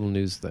 I have a little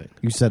news thing.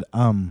 You said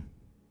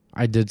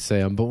I did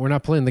say but we're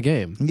not playing the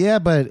game. Yeah,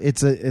 but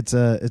it's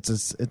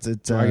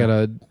I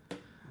gotta.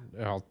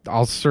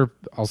 I'll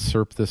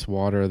slurp this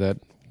water that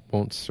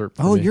won't slurp.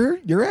 For me.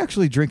 you're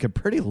actually drinking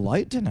pretty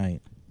light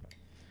tonight.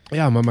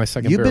 Yeah, I'm on my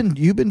second. beer.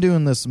 You've been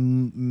doing this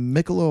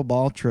Michelob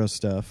Ultra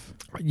stuff.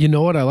 You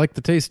know what? I like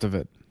the taste of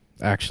it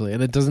actually,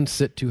 and it doesn't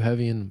sit too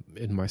heavy in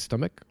my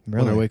stomach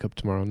when I Really? wake up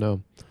tomorrow.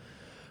 No,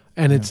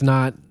 and it's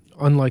not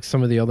unlike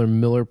some of the other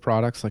Miller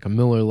products, like a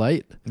Miller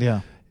Lite.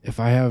 Yeah. If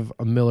I have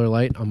a Miller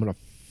Lite, I'm gonna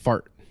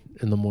fart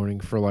in the morning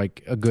for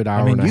like a good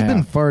hour. I mean, and a you've been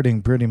half.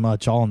 farting pretty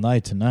much all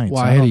night tonight.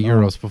 Well, so I had a don't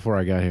know. Euros before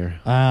I got here.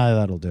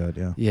 That'll do it.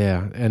 Yeah.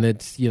 Yeah, and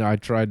it's I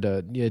tried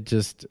to.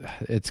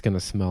 It's gonna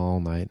smell all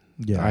night.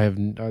 Yeah. I have.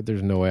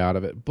 There's no way out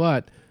of it.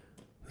 But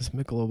this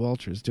Michelob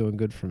Ultra is doing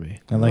good for me.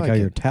 I like how it.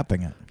 you're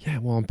tapping it. Yeah,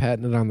 well, I'm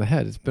patting it on the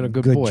head. It's been a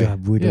good boy. Good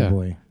job, Widow Yeah,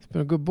 boy. it's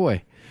been a good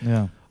boy.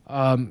 Yeah.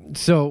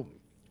 So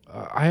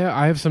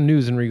I have some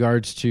news in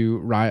regards to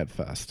Riot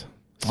Fest.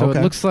 So Okay.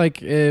 it looks like,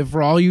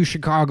 for all you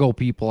Chicago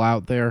people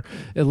out there,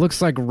 it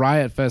looks like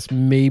Riot Fest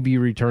may be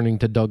returning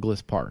to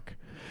Douglas Park,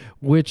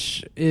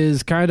 which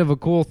is kind of a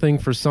cool thing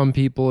for some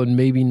people and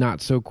maybe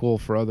not so cool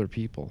for other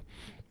people.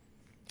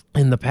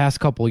 In the past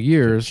couple of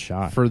years,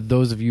 shot. for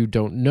those of you who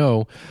don't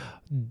know,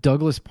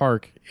 Douglas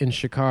Park in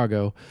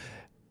Chicago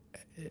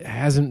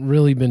hasn't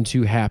really been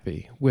too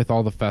happy with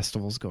all the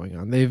festivals going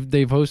on. They've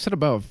hosted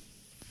about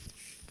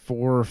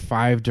 4 or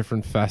 5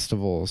 different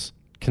festivals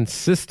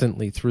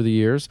consistently through the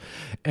years,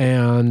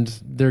 and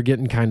they're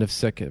getting kind of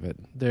sick of it.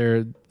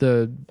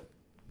 The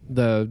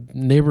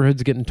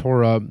neighborhood's getting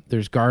tore up.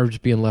 There's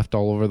garbage being left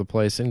all over the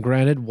place. And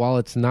granted, while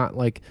it's not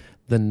like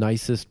the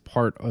nicest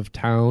part of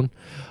town,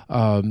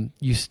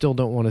 you still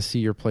don't want to see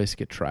your place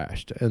get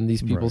trashed. And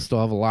these people Right.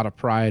 still have a lot of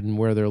pride in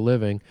where they're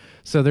living,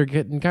 so they're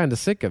getting kind of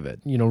sick of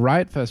it.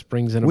 Riot Fest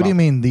brings in What do you about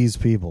mean these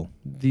people?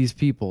 these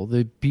people,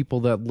 the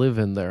people that live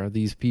in there,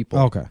 these people.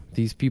 Okay.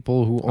 These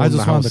people who I own the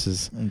just wanted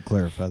houses. to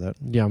clarify that.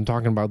 Yeah, I'm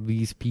talking about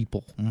these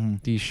people, Mm-hmm.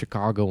 these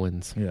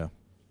Chicagoans. Yeah.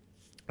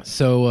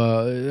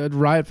 So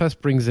Riot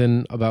Fest brings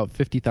in about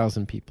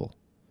 50,000 people,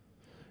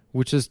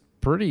 which is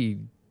pretty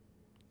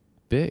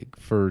big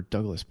for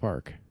Douglas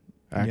Park,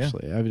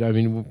 actually. I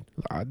mean,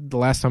 the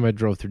last time I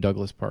drove through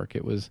Douglas Park,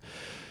 it was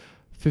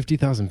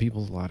 50,000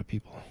 people is a lot of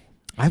people.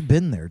 I've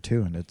been there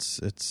too, and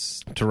it's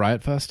To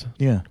Riot Fest?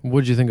 yeah.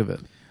 What did you think of it?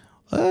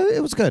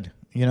 It was good.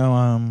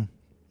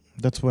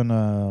 That's when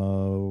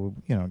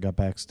got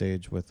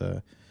backstage with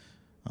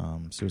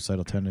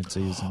suicidal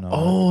tendencies and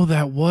all. Oh,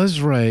 that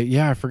was right.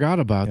 Yeah, I forgot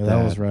about Yeah, that.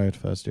 that was Riot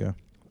Fest. Yeah.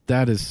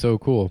 That is so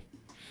cool.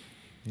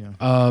 Yeah.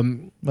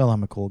 Well,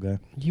 I'm a cool guy.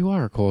 you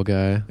are a cool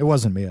guy. It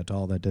wasn't me at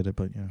all that did it,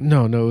 but yeah.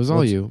 No, it was all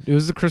We'll you. It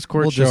was the Chris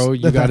Court We'll show.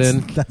 just- You got that's-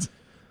 in, That's,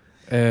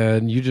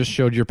 and you just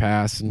showed your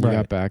pass, and you Right.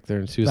 got back there.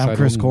 And suicidal. I'm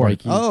Chris and Court.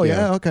 Mikey, Oh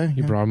yeah, okay.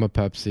 You yeah. brought him a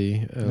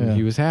Pepsi, and Yeah.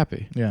 he was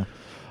happy. Yeah.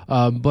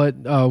 But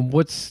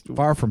what's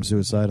Far from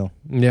suicidal.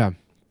 yeah?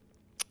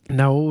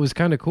 Now, what was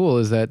kind of cool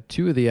is that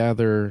two of the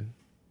other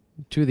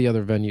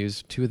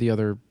venues, two of the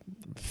other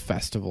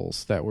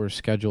festivals that were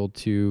scheduled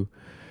to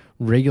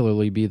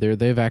regularly be there,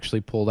 they've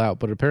actually pulled out.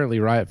 But apparently,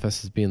 Riot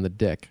Fest is being the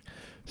dick.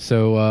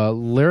 So,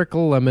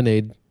 Lyrical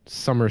Lemonade,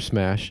 Summer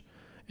Smash,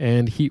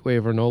 and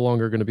Heatwave are no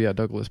longer going to be at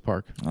Douglas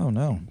Park. Oh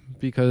no!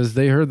 Because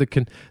they heard the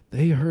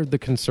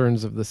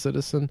concerns of the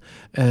citizen,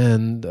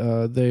 and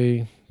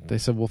they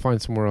said we'll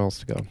find somewhere else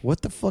to go.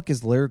 What the fuck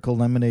is Lyrical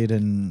Lemonade?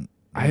 And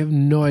I have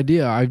no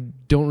idea. I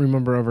don't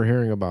remember ever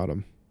hearing about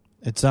them.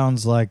 it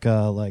sounds like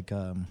a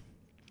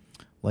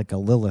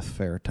Lilith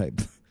fair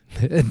type.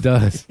 It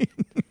does.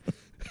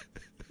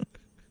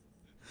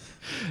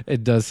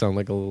 It does sound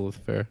like a Lilith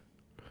fair.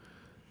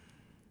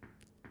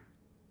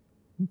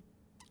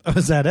 Oh,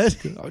 is that it?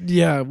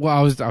 Yeah. Well,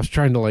 I was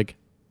trying to like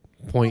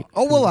point.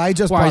 Oh well, I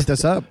just brought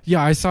this up.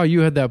 Yeah, I saw you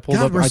had that pulled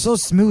God, up. we're so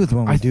smooth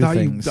when we do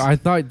things. I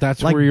thought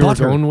that's Like where you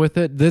butter. were going with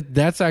it.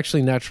 That's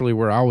actually naturally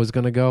where I was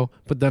going to go.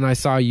 But then I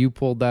saw you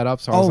pulled that up,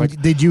 so I was like,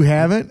 did you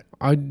have it?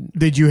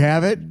 Did you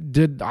have it?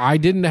 I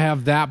didn't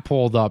have that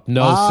pulled up.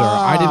 No, sir.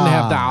 I didn't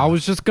have that. I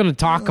was just going to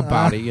talk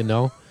about it, you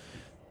know.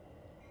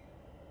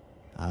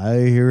 I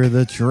hear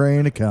the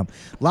train to come.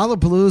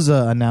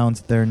 Lollapalooza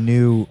announced their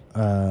new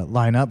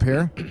lineup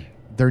here.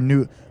 Their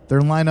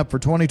lineup for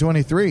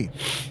 2023.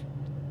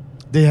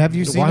 Have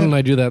you seen Why it? don't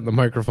I do that in the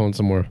microphone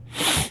some more?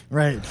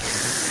 Right.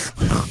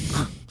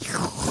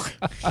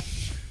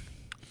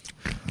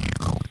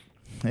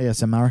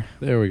 ASMR.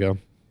 There we go.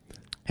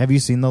 Have you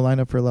seen the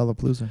lineup for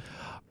Lollapalooza?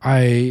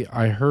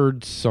 I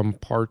heard some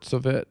parts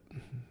of it.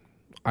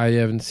 I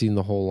haven't seen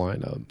the whole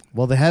lineup.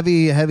 Well, the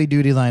heavy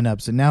duty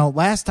lineups. And now,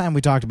 last time we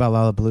talked about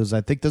Lollapalooza,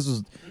 I think it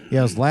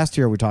was last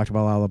year we talked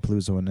about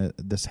Lollapalooza when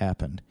this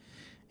happened.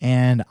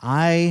 And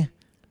I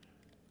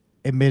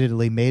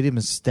admittedly made a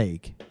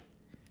mistake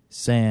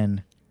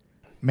saying,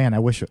 man, I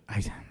wish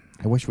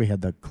we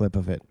had the clip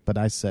of it. But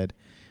I said,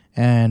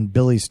 and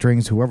Billy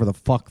Strings, whoever the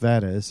fuck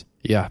that is.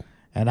 Yeah.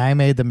 And I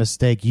made the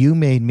mistake. You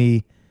made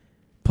me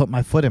put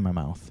my foot in my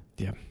mouth.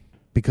 Yeah.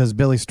 Because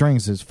Billy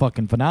Strings is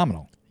fucking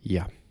phenomenal.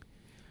 Yeah.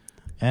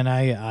 And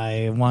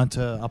I want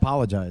to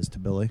apologize to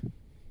Billy.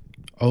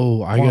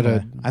 Oh, I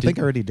think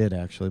I already did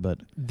actually, but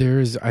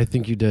I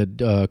think you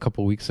did a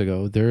couple weeks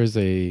ago. There's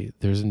a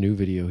new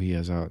video he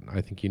has out.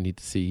 I think you need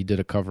to see. He did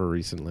a cover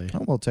recently.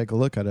 Oh, we'll take a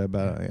look at it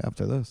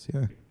after this.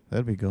 Yeah,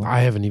 that'd be cool.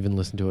 I haven't even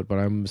listened to it, but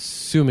I'm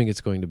assuming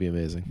it's going to be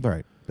amazing. All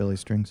right, Billy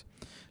Strings.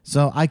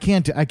 So I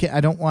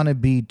don't want to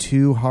be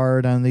too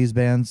hard on these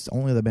bands.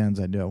 Only the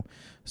bands I know.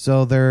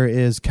 So there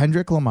is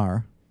Kendrick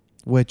Lamar,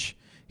 which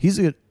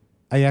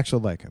I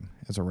actually like him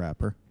as a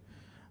rapper.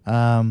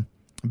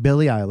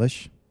 Billie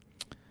Eilish,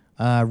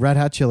 Red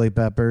Hot Chili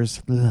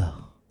Peppers. Ugh.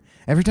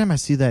 Every time I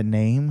see that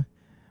name,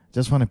 I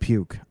just want to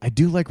puke. I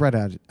do like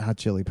Red Hot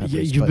Chili Peppers.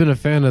 Yeah, you've been a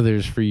fan of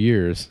theirs for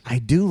years. I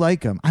do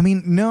like them. I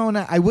mean, no,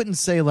 I wouldn't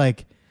say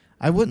like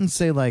I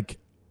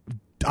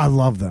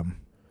love them.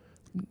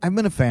 I've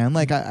been a fan.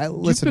 Like I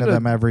listen to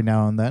them every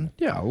now and then.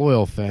 Yeah, a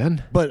loyal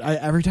fan. But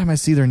every time I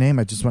see their name,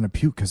 I just want to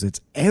puke because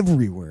it's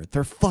everywhere.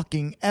 They're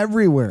fucking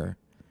everywhere.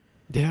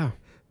 Yeah.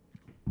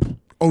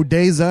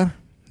 Odessa,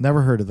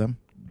 never heard of them,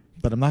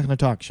 but I'm not going to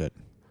talk shit.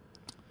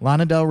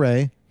 Lana Del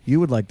Rey, you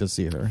would like to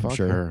see her, Fuck I'm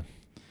sure. her.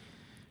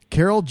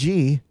 Carol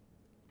G,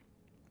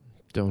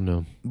 Don't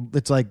know.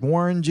 it's like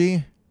Warren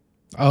G,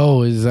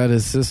 Oh, is that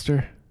his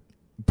sister?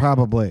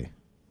 probably,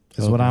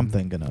 is what Okay. I'm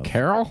thinking of.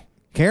 Carol?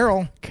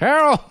 Carol.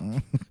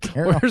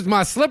 Where's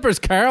my slippers,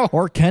 Carol?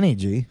 Or Kenny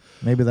G.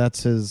 Maybe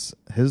that's his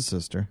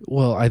sister.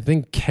 Well, I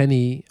think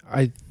Kenny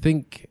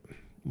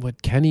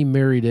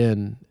married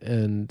in,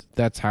 and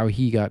that's how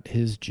he got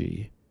his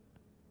G.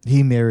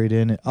 He married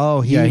in. Oh,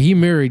 He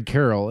married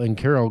Carol, and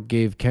Carol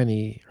gave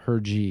Kenny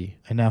her G.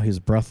 And now he's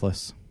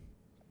breathless.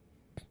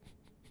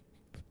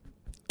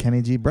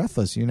 Kenny G.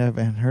 Breathless. You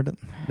never heard it?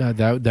 No,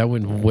 that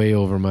went way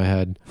over my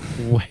head.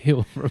 Way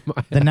over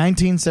my The head.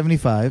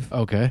 1975.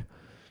 Okay.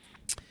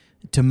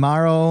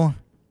 Tomorrow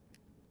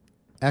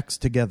X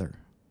Together.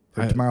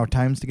 Or Tomorrow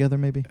Times Together,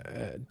 maybe?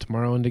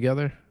 Tomorrow and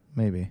Together?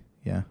 Maybe,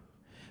 yeah.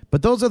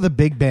 But those are the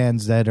big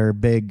bands that are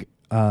big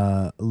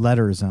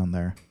letters on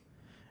there.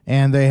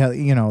 And they have,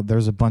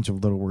 there's a bunch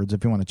of little words.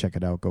 If you want to check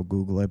it out, go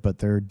Google it. But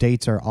their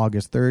dates are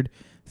August 3rd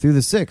through the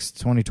 6th,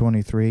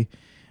 2023.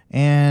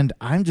 And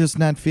I'm just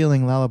not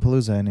feeling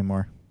Lollapalooza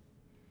anymore.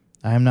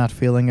 I'm not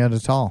feeling it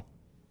at all.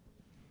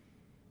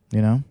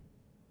 You know?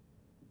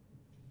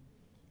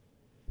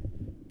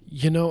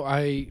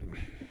 I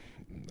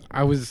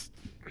was...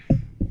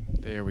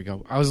 There we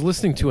go. I was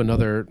listening to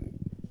another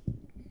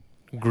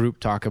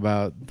group talk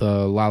about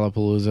the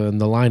Lollapalooza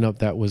and the lineup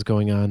that was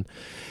going on.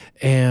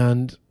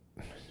 And...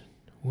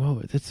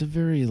 Whoa, that's a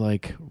very,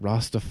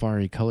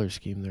 Rastafari color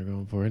scheme they're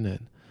going for, isn't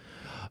it?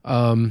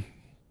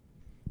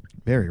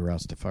 Very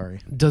Rastafari.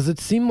 Does it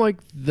seem like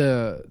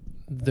the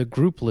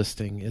group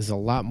listing is a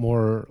lot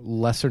more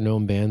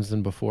lesser-known bands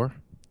than before?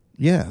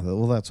 Yeah,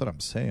 well, that's what I'm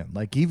saying.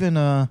 Like, even,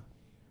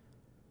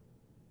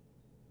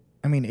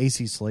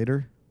 AC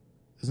Slater,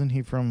 isn't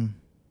he from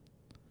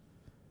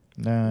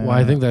Well,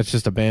 I think that's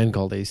just a band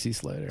called AC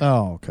Slater.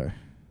 Oh, okay.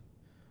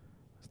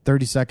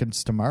 30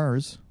 Seconds to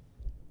Mars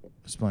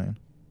is playing.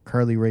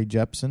 Carly Rae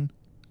Jepsen.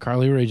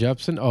 Carly Rae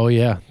Jepsen? Oh,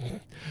 yeah.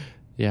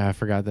 Yeah, I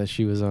forgot that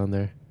she was on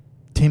there.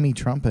 Timmy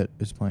Trumpet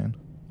is playing.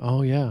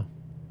 Oh, yeah.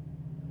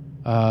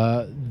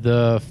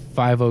 The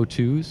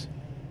 502s.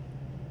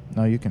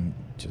 No, you can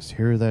just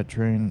hear that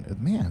train.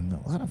 Man,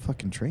 a lot of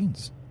fucking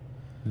trains.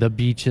 The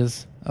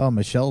Beaches. Oh,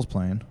 Michelle's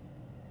playing.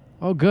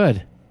 Oh,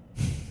 good.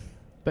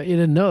 Bet you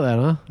didn't know that,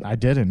 huh? I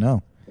didn't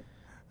know.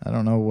 I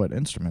don't know what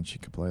instrument she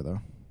could play,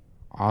 though.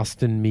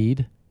 Austin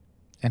Mead.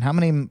 And how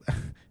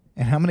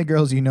many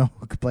girls you know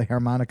who could play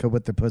harmonica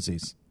with their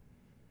pussies?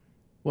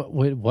 What?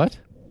 Wait, what?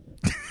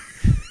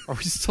 Are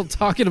we still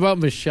talking about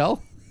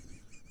Michelle?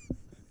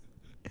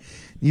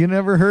 You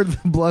never heard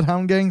the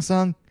Bloodhound Gang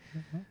song?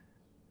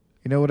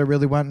 You know what I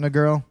really want in a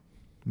girl?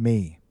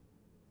 Me.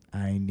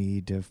 I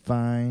need to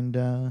find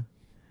a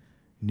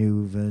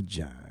new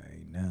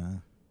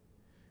vagina.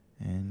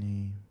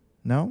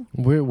 No?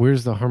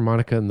 Where's the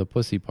harmonica and the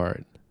pussy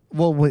part?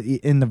 Well,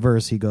 in the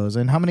verse he goes,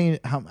 and how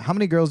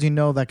many girls do you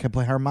know that can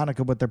play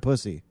harmonica with their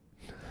pussy?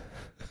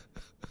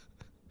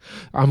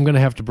 I'm gonna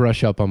have to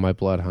brush up on my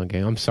Bloodhound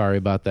Gang. I'm sorry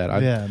about that.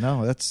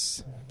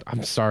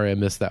 I'm sorry I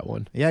missed that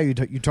one. Yeah, you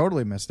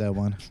totally missed that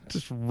one.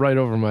 Just right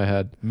over my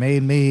head.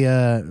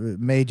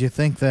 Made you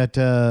think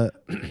that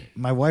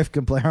my wife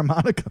can play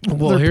harmonica.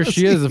 Well, here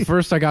she is. At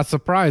first, I got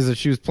surprised that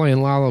she was playing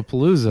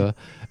Lollapalooza,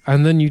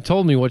 and then you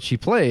told me what she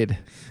played.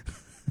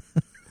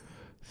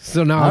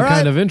 So now I'm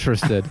kind of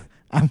interested.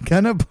 I'm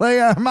gonna play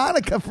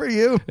harmonica for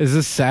you. Is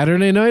this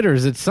Saturday night or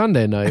is it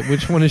Sunday night?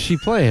 Which one is she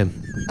playing?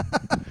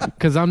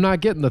 Because I'm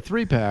not getting the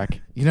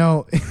 3-pack. You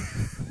know,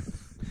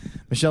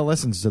 Michelle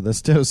listens to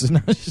this too, so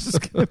now she's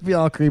gonna be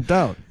all creeped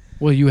out.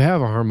 Well, you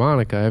have a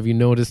harmonica. Have you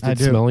noticed it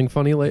smelling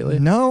funny lately?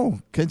 No,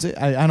 because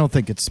I don't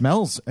think it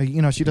smells.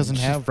 She doesn't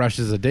have fresh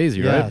as a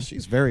daisy, right? Yeah,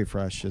 she's very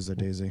fresh as a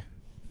daisy.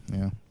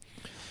 Yeah.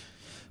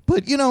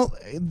 But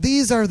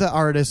these are the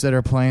artists that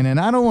are playing, and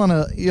I don't want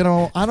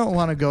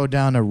to go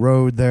down a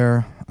road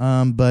there.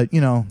 But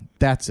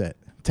that's it.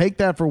 Take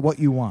that for what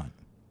you want.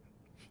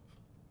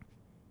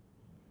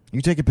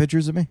 You taking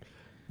pictures of me?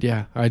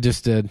 Yeah, I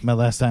just did. My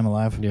last time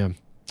alive.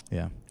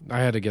 Yeah. I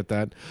had to get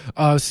that.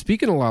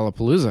 Speaking of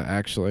Lollapalooza,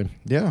 actually.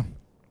 Yeah.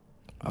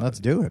 Let's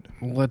do it.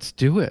 Let's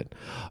do it.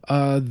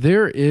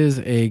 There is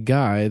a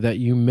guy that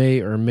you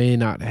may or may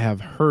not have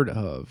heard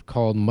of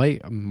called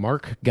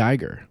Mark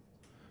Geiger.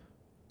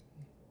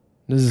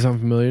 Does this sound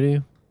familiar to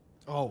you?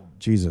 Oh,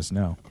 Jesus,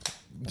 no.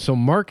 So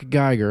Mark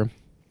Geiger.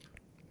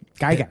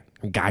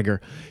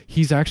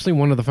 He's actually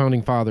one of the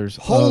founding fathers.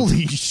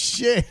 Holy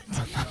shit.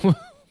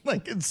 I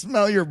can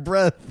smell your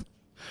breath.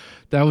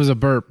 That was a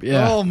burp,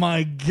 yeah. Oh,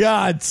 my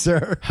God,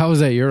 sir. How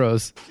was that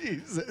Euros?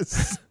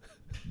 Jesus.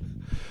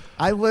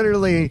 I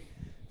literally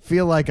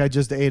feel like I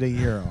just ate a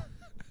euro.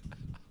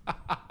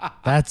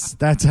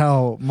 That's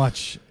how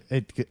much...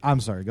 I'm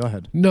sorry, go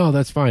ahead. No,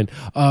 that's fine.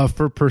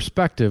 For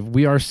perspective,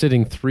 we are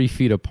sitting 3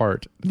 feet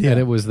apart, and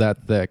it was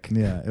that thick.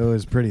 Yeah, it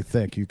was pretty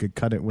thick. You could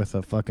cut it with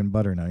a fucking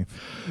butter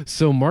knife.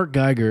 So Mark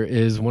Geiger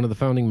is one of the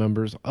founding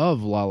members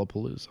of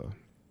Lollapalooza.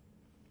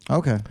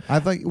 Okay.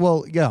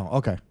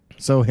 Okay.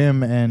 So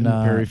him and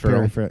Perry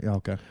Farrell.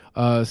 Okay.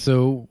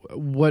 So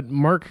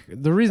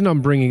the reason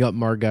I'm bringing up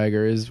Mark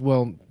Geiger is,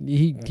 well,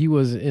 he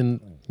was in...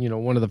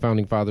 one of the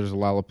founding fathers of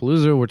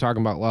Lollapalooza. We're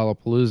talking about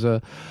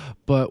Lollapalooza.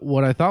 But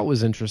what I thought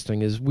was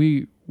interesting is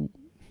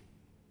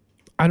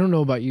I don't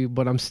know about you,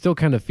 but I'm still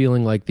kind of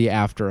feeling like the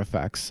after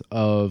effects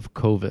of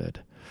COVID.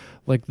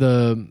 Like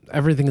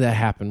everything that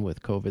happened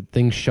with COVID,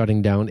 things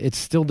shutting down, it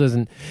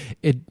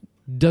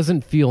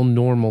doesn't feel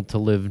normal to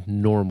live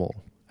normal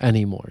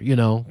anymore.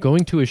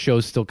 Going to a show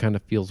still kind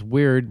of feels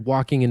weird.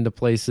 Walking into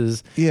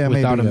places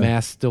without a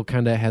mask still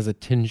kind of has a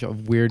tinge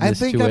of weirdness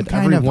to it. I think I'm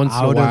kind of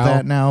out of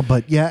that now,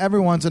 but yeah, every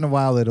once in a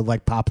while it'll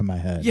like pop in my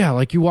head. Yeah,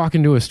 like you walk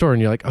into a store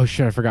and you're like, oh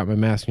shit, I forgot my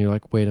mask, and you're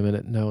like, wait a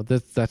minute, no,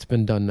 that's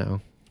been done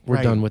now.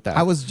 We're done with that.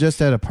 I was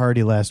just at a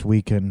party last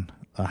weekend,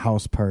 a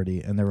house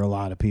party, and there were a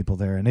lot of people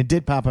there, and it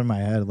did pop in my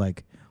head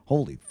like,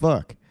 holy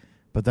fuck.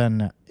 But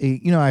then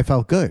I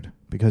felt good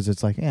because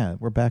it's like, yeah,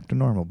 we're back to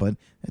normal. But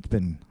it's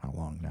been how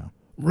long now?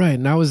 Right.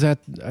 And I was at,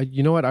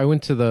 you know what? I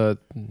went to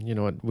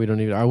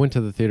I went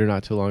to the theater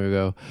not too long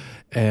ago,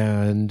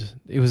 and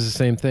it was the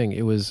same thing.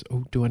 It was,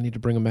 do I need to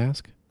bring a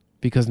mask?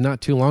 Because not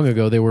too long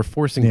ago, they were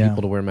forcing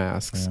people to wear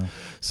masks. Yeah.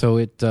 So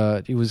it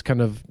was kind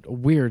of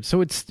weird.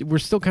 So we're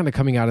still kind of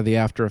coming out of the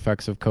after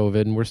effects of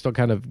COVID, and we're still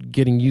kind of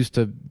getting used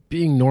to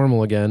being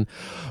normal again.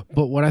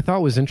 But what I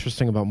thought was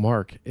interesting about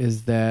Mark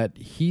is that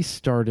he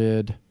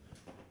started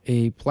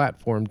a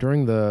platform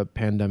during the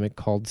pandemic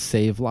called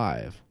Save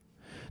Live.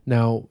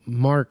 Now,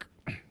 Mark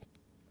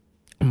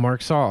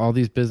Mark saw all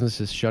these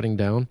businesses shutting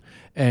down,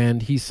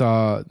 and he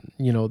saw,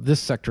 this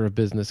sector of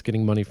business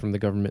getting money from the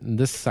government and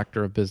this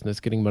sector of business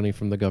getting money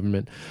from the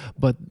government.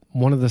 But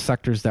one of the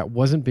sectors that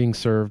wasn't being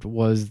served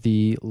was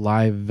the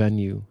live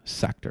venue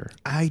sector.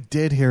 I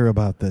did hear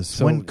about this.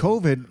 So, when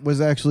COVID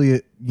was actually,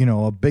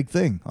 a big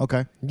thing.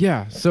 Okay.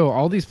 Yeah. So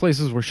all these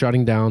places were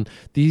shutting down.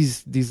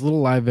 These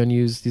little live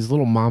venues, these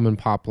little mom and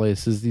pop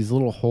places, these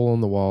little hole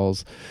in the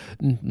walls.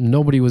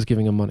 Nobody was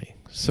giving them money.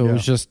 So it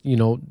was just,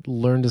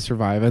 learn to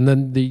survive. And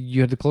then you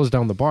had to close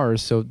down the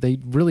bars, so they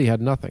really had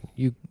nothing.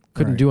 You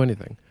couldn't do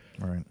anything.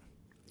 All right.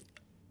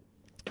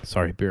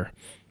 Sorry, beer.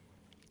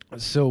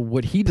 So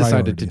what he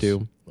decided to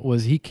do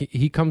was he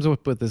comes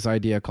up with this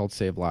idea called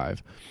Save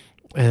Live.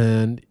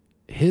 And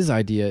his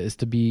idea is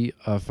to be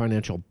a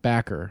financial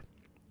backer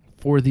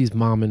for these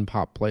mom and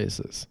pop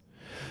places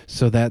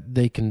so that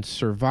they can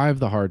survive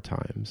the hard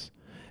times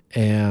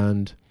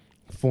and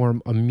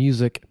form a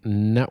music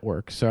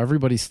network. So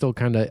everybody still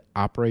kind of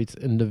operates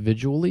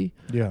individually.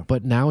 Yeah.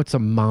 But now it's a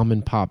mom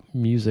and pop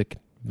music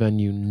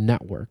venue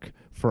network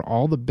for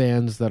all the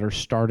bands that are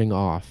starting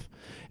off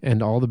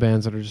and all the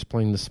bands that are just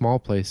playing the small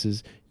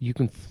places. You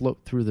can float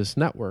through this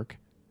network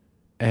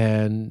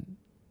and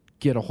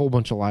get a whole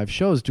bunch of live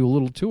shows, do a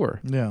little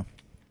tour. Yeah.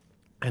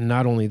 And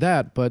not only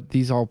that, but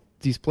these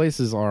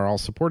places are all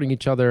supporting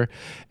each other,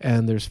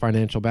 and there's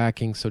financial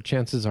backing, so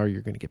chances are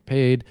you're going to get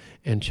paid,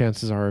 and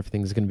chances are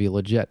everything's going to be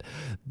legit.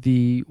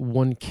 The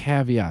one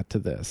caveat to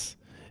this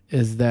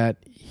is that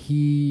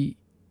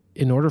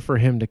in order for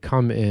him to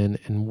come in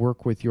and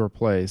work with your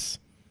place,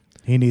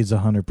 he needs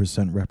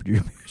 100%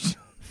 retribution.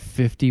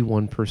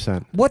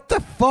 51%. What the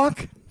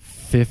fuck?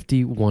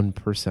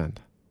 51%.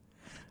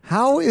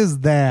 How is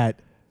that?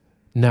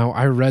 Now,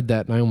 I read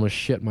that and I almost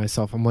shit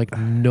myself. I'm like,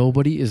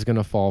 nobody is going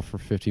to fall for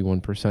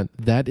 51%.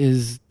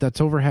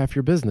 That's over half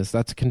your business.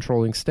 That's a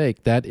controlling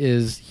stake. That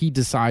is, he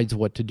decides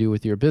what to do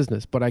with your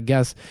business. But I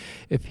guess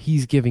if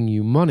he's giving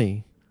you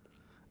money,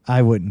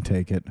 I wouldn't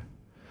take it.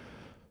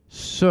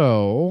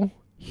 So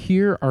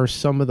here are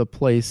some of the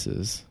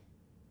places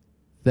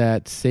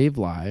that Save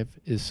Live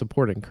is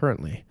supporting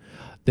currently.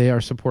 They are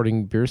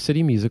supporting Beer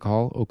City Music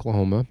Hall,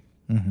 Oklahoma.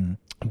 Mm-hmm.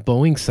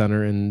 Boeing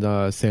Center in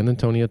San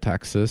Antonio,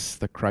 Texas,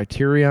 the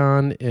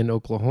Criterion in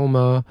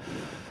Oklahoma,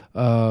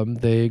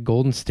 the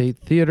Golden State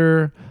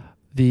Theater,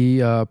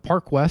 the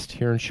Park West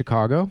here in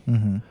Chicago,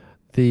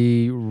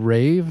 the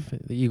Rave,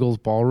 the Eagles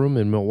Ballroom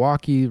in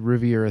Milwaukee,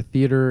 Riviera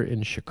Theater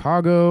in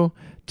Chicago,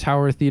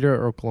 Tower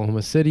Theater,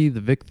 Oklahoma City,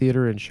 the Vic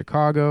Theater in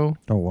Chicago.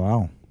 Oh,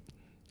 wow.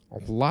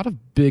 A lot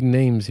of big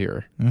names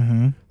here.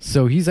 Mm-hmm.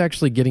 So he's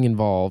actually getting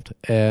involved,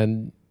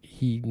 and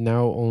he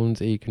now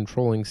owns a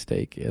controlling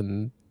stake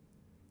in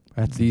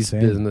these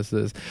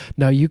businesses.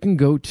 Now you can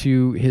go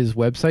to his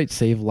website,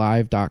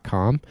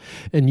 savelive.com,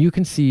 and you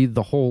can see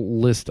the whole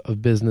list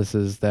of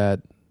businesses that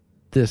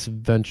this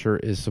venture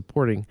is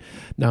supporting.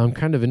 Now I'm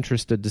kind of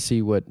interested to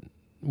see what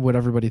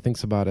everybody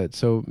thinks about it.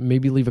 So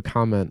maybe leave a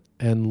comment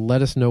and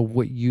let us know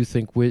what you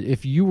think.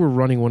 If you were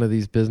running one of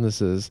these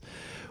businesses,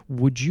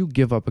 would you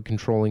give up a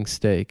controlling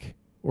stake,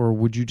 or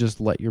would you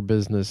just let your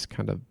business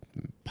kind of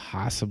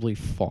possibly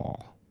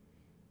fall?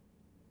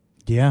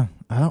 Yeah,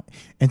 I don't.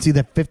 And see,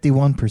 that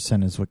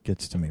 51% is what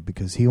gets to me,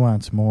 because he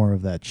wants more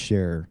of that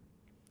share.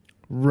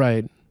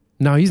 Right.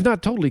 Now, he's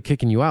not totally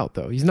kicking you out,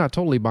 though. He's not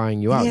totally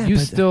buying you out. Yeah, you're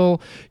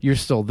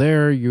still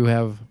there. You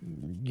have,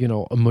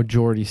 a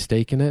majority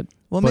stake in it.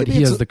 Well, but maybe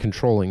he has the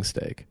controlling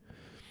stake.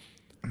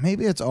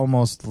 Maybe it's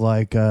almost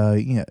like, have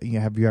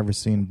you ever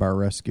seen Bar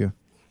Rescue?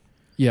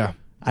 Yeah.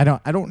 I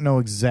don't know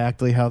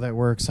exactly how that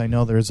works. I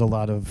know there's a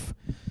lot of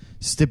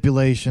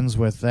stipulations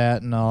with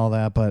that and all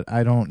that, but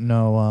I don't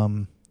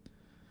know.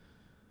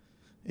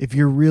 If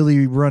you're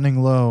really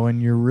running low and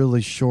you're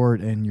really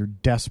short and you're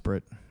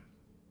desperate,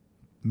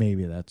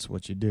 maybe that's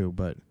what you do.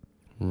 But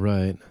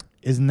right,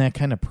 isn't that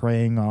kind of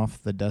preying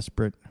off the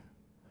desperate?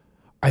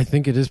 I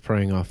think it is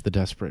preying off the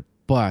desperate,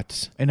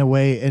 but in a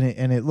way,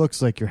 and it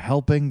looks like you're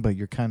helping, but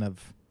you're kind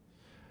of,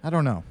 I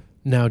don't know.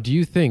 Now, do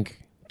you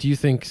think,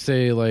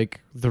 say,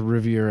 like the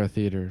Riviera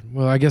Theater?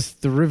 Well, I guess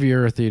the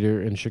Riviera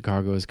Theater in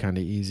Chicago is kind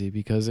of easy,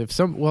 because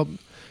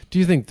do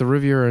you think the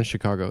Riviera in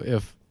Chicago,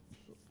 if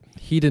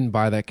he didn't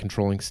buy that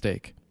controlling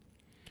stake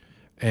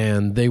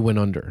and they went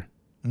under,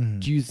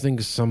 do you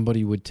think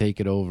somebody would take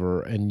it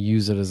over and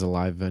use it as a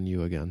live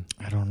venue again?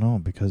 I don't know,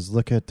 because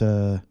look at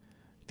the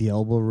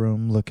Elbow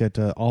Room, look at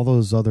all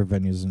those other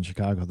venues in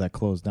Chicago that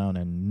closed down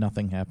and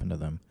nothing happened to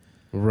them.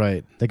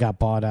 Right. They got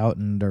bought out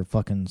and they're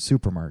fucking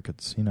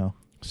supermarkets,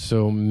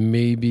 So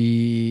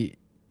maybe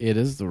it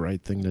is the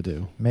right thing to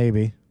do.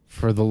 Maybe.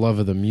 For the love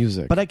of the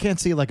music. But I can't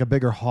see like a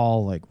bigger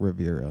hall like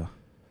Riviera.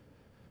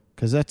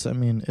 Because it's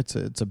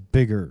a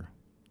bigger.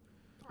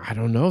 I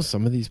don't know.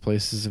 Some of these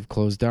places have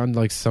closed down.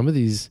 Like some of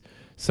these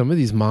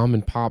mom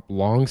and pop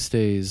long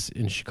stays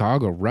in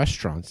Chicago,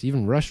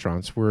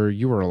 restaurants where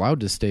you were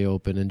allowed to stay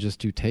open and just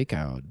do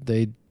takeout.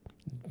 They'd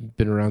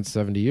been around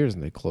 70 years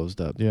and they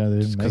closed up. Yeah, they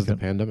didn't because of the make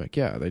it. pandemic.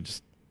 Yeah, they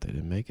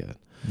didn't make it.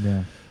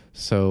 Yeah.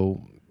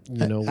 So,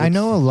 I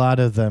know a lot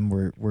of them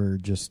were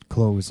just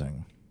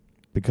closing.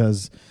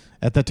 because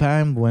at the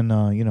time when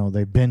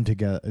they've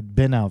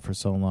been out for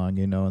so long,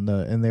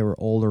 and they were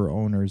older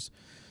owners,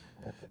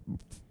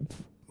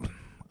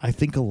 I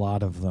think a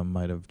lot of them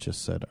might have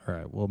just said, all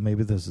right, well,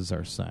 maybe this is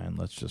our sign.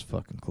 Let's just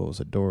fucking close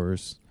the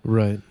doors.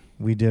 Right.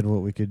 We did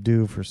what we could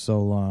do for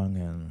so long,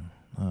 and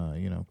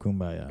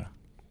kumbaya.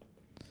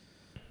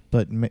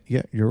 But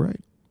yeah, you're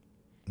right.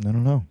 I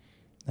don't know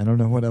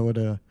what I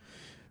would.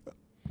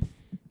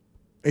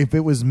 If it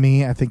was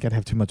me, I think I'd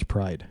have too much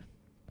pride.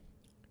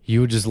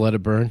 You would just let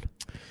it burn?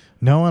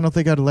 No, I don't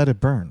think I'd let it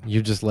burn.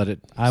 You just let it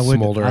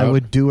smolder out? I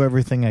would do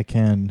everything I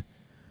can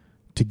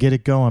to get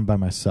it going by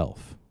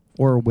myself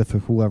or with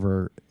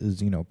whoever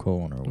is,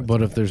 co-owner with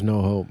But me. if there's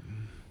no hope?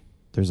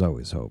 There's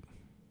always hope.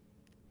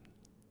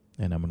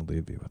 And I'm going to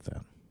leave you with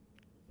that.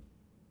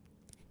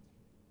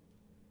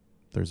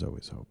 There's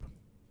always hope.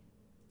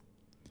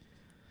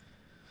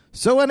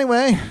 So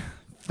anyway,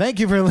 thank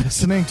you for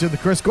listening to The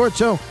Chris Court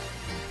Show.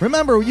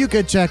 Remember, you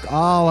could check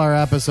all our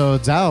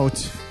episodes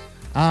out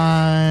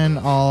on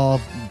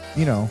all,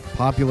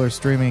 popular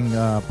streaming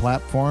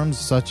platforms,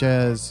 such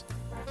as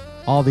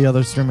all the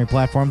other streaming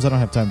platforms. I don't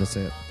have time to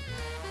say it.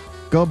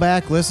 Go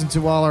back, listen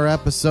to all our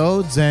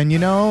episodes, and, you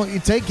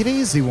take it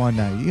easy one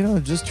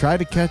night. Just try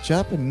to catch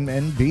up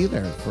and be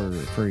there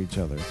for each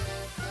other.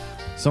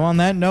 So on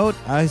that note,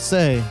 I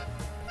say,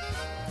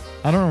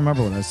 I don't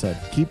remember what I said.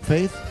 Keep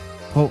faith,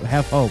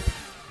 have hope.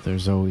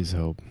 There's always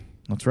hope.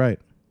 That's right.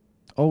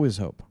 Always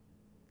hope.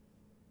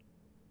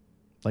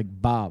 Like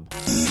Bob.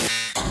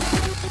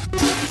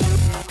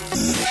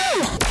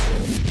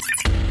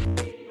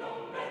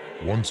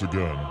 Once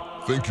again,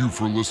 thank you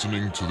for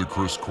listening to The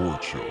Chris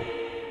Court Show.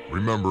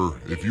 Remember,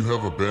 if you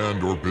have a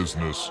band or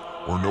business,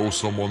 or know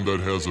someone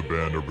that has a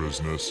band or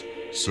business,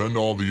 send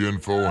all the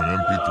info and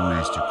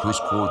MP3s to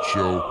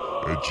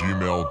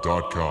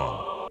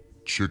chriscourtshow@gmail.com.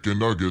 Chicken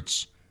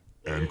nuggets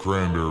and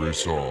cranberry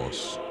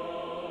sauce.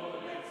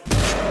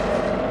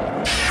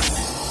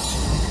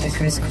 The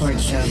Chris Court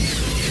Show.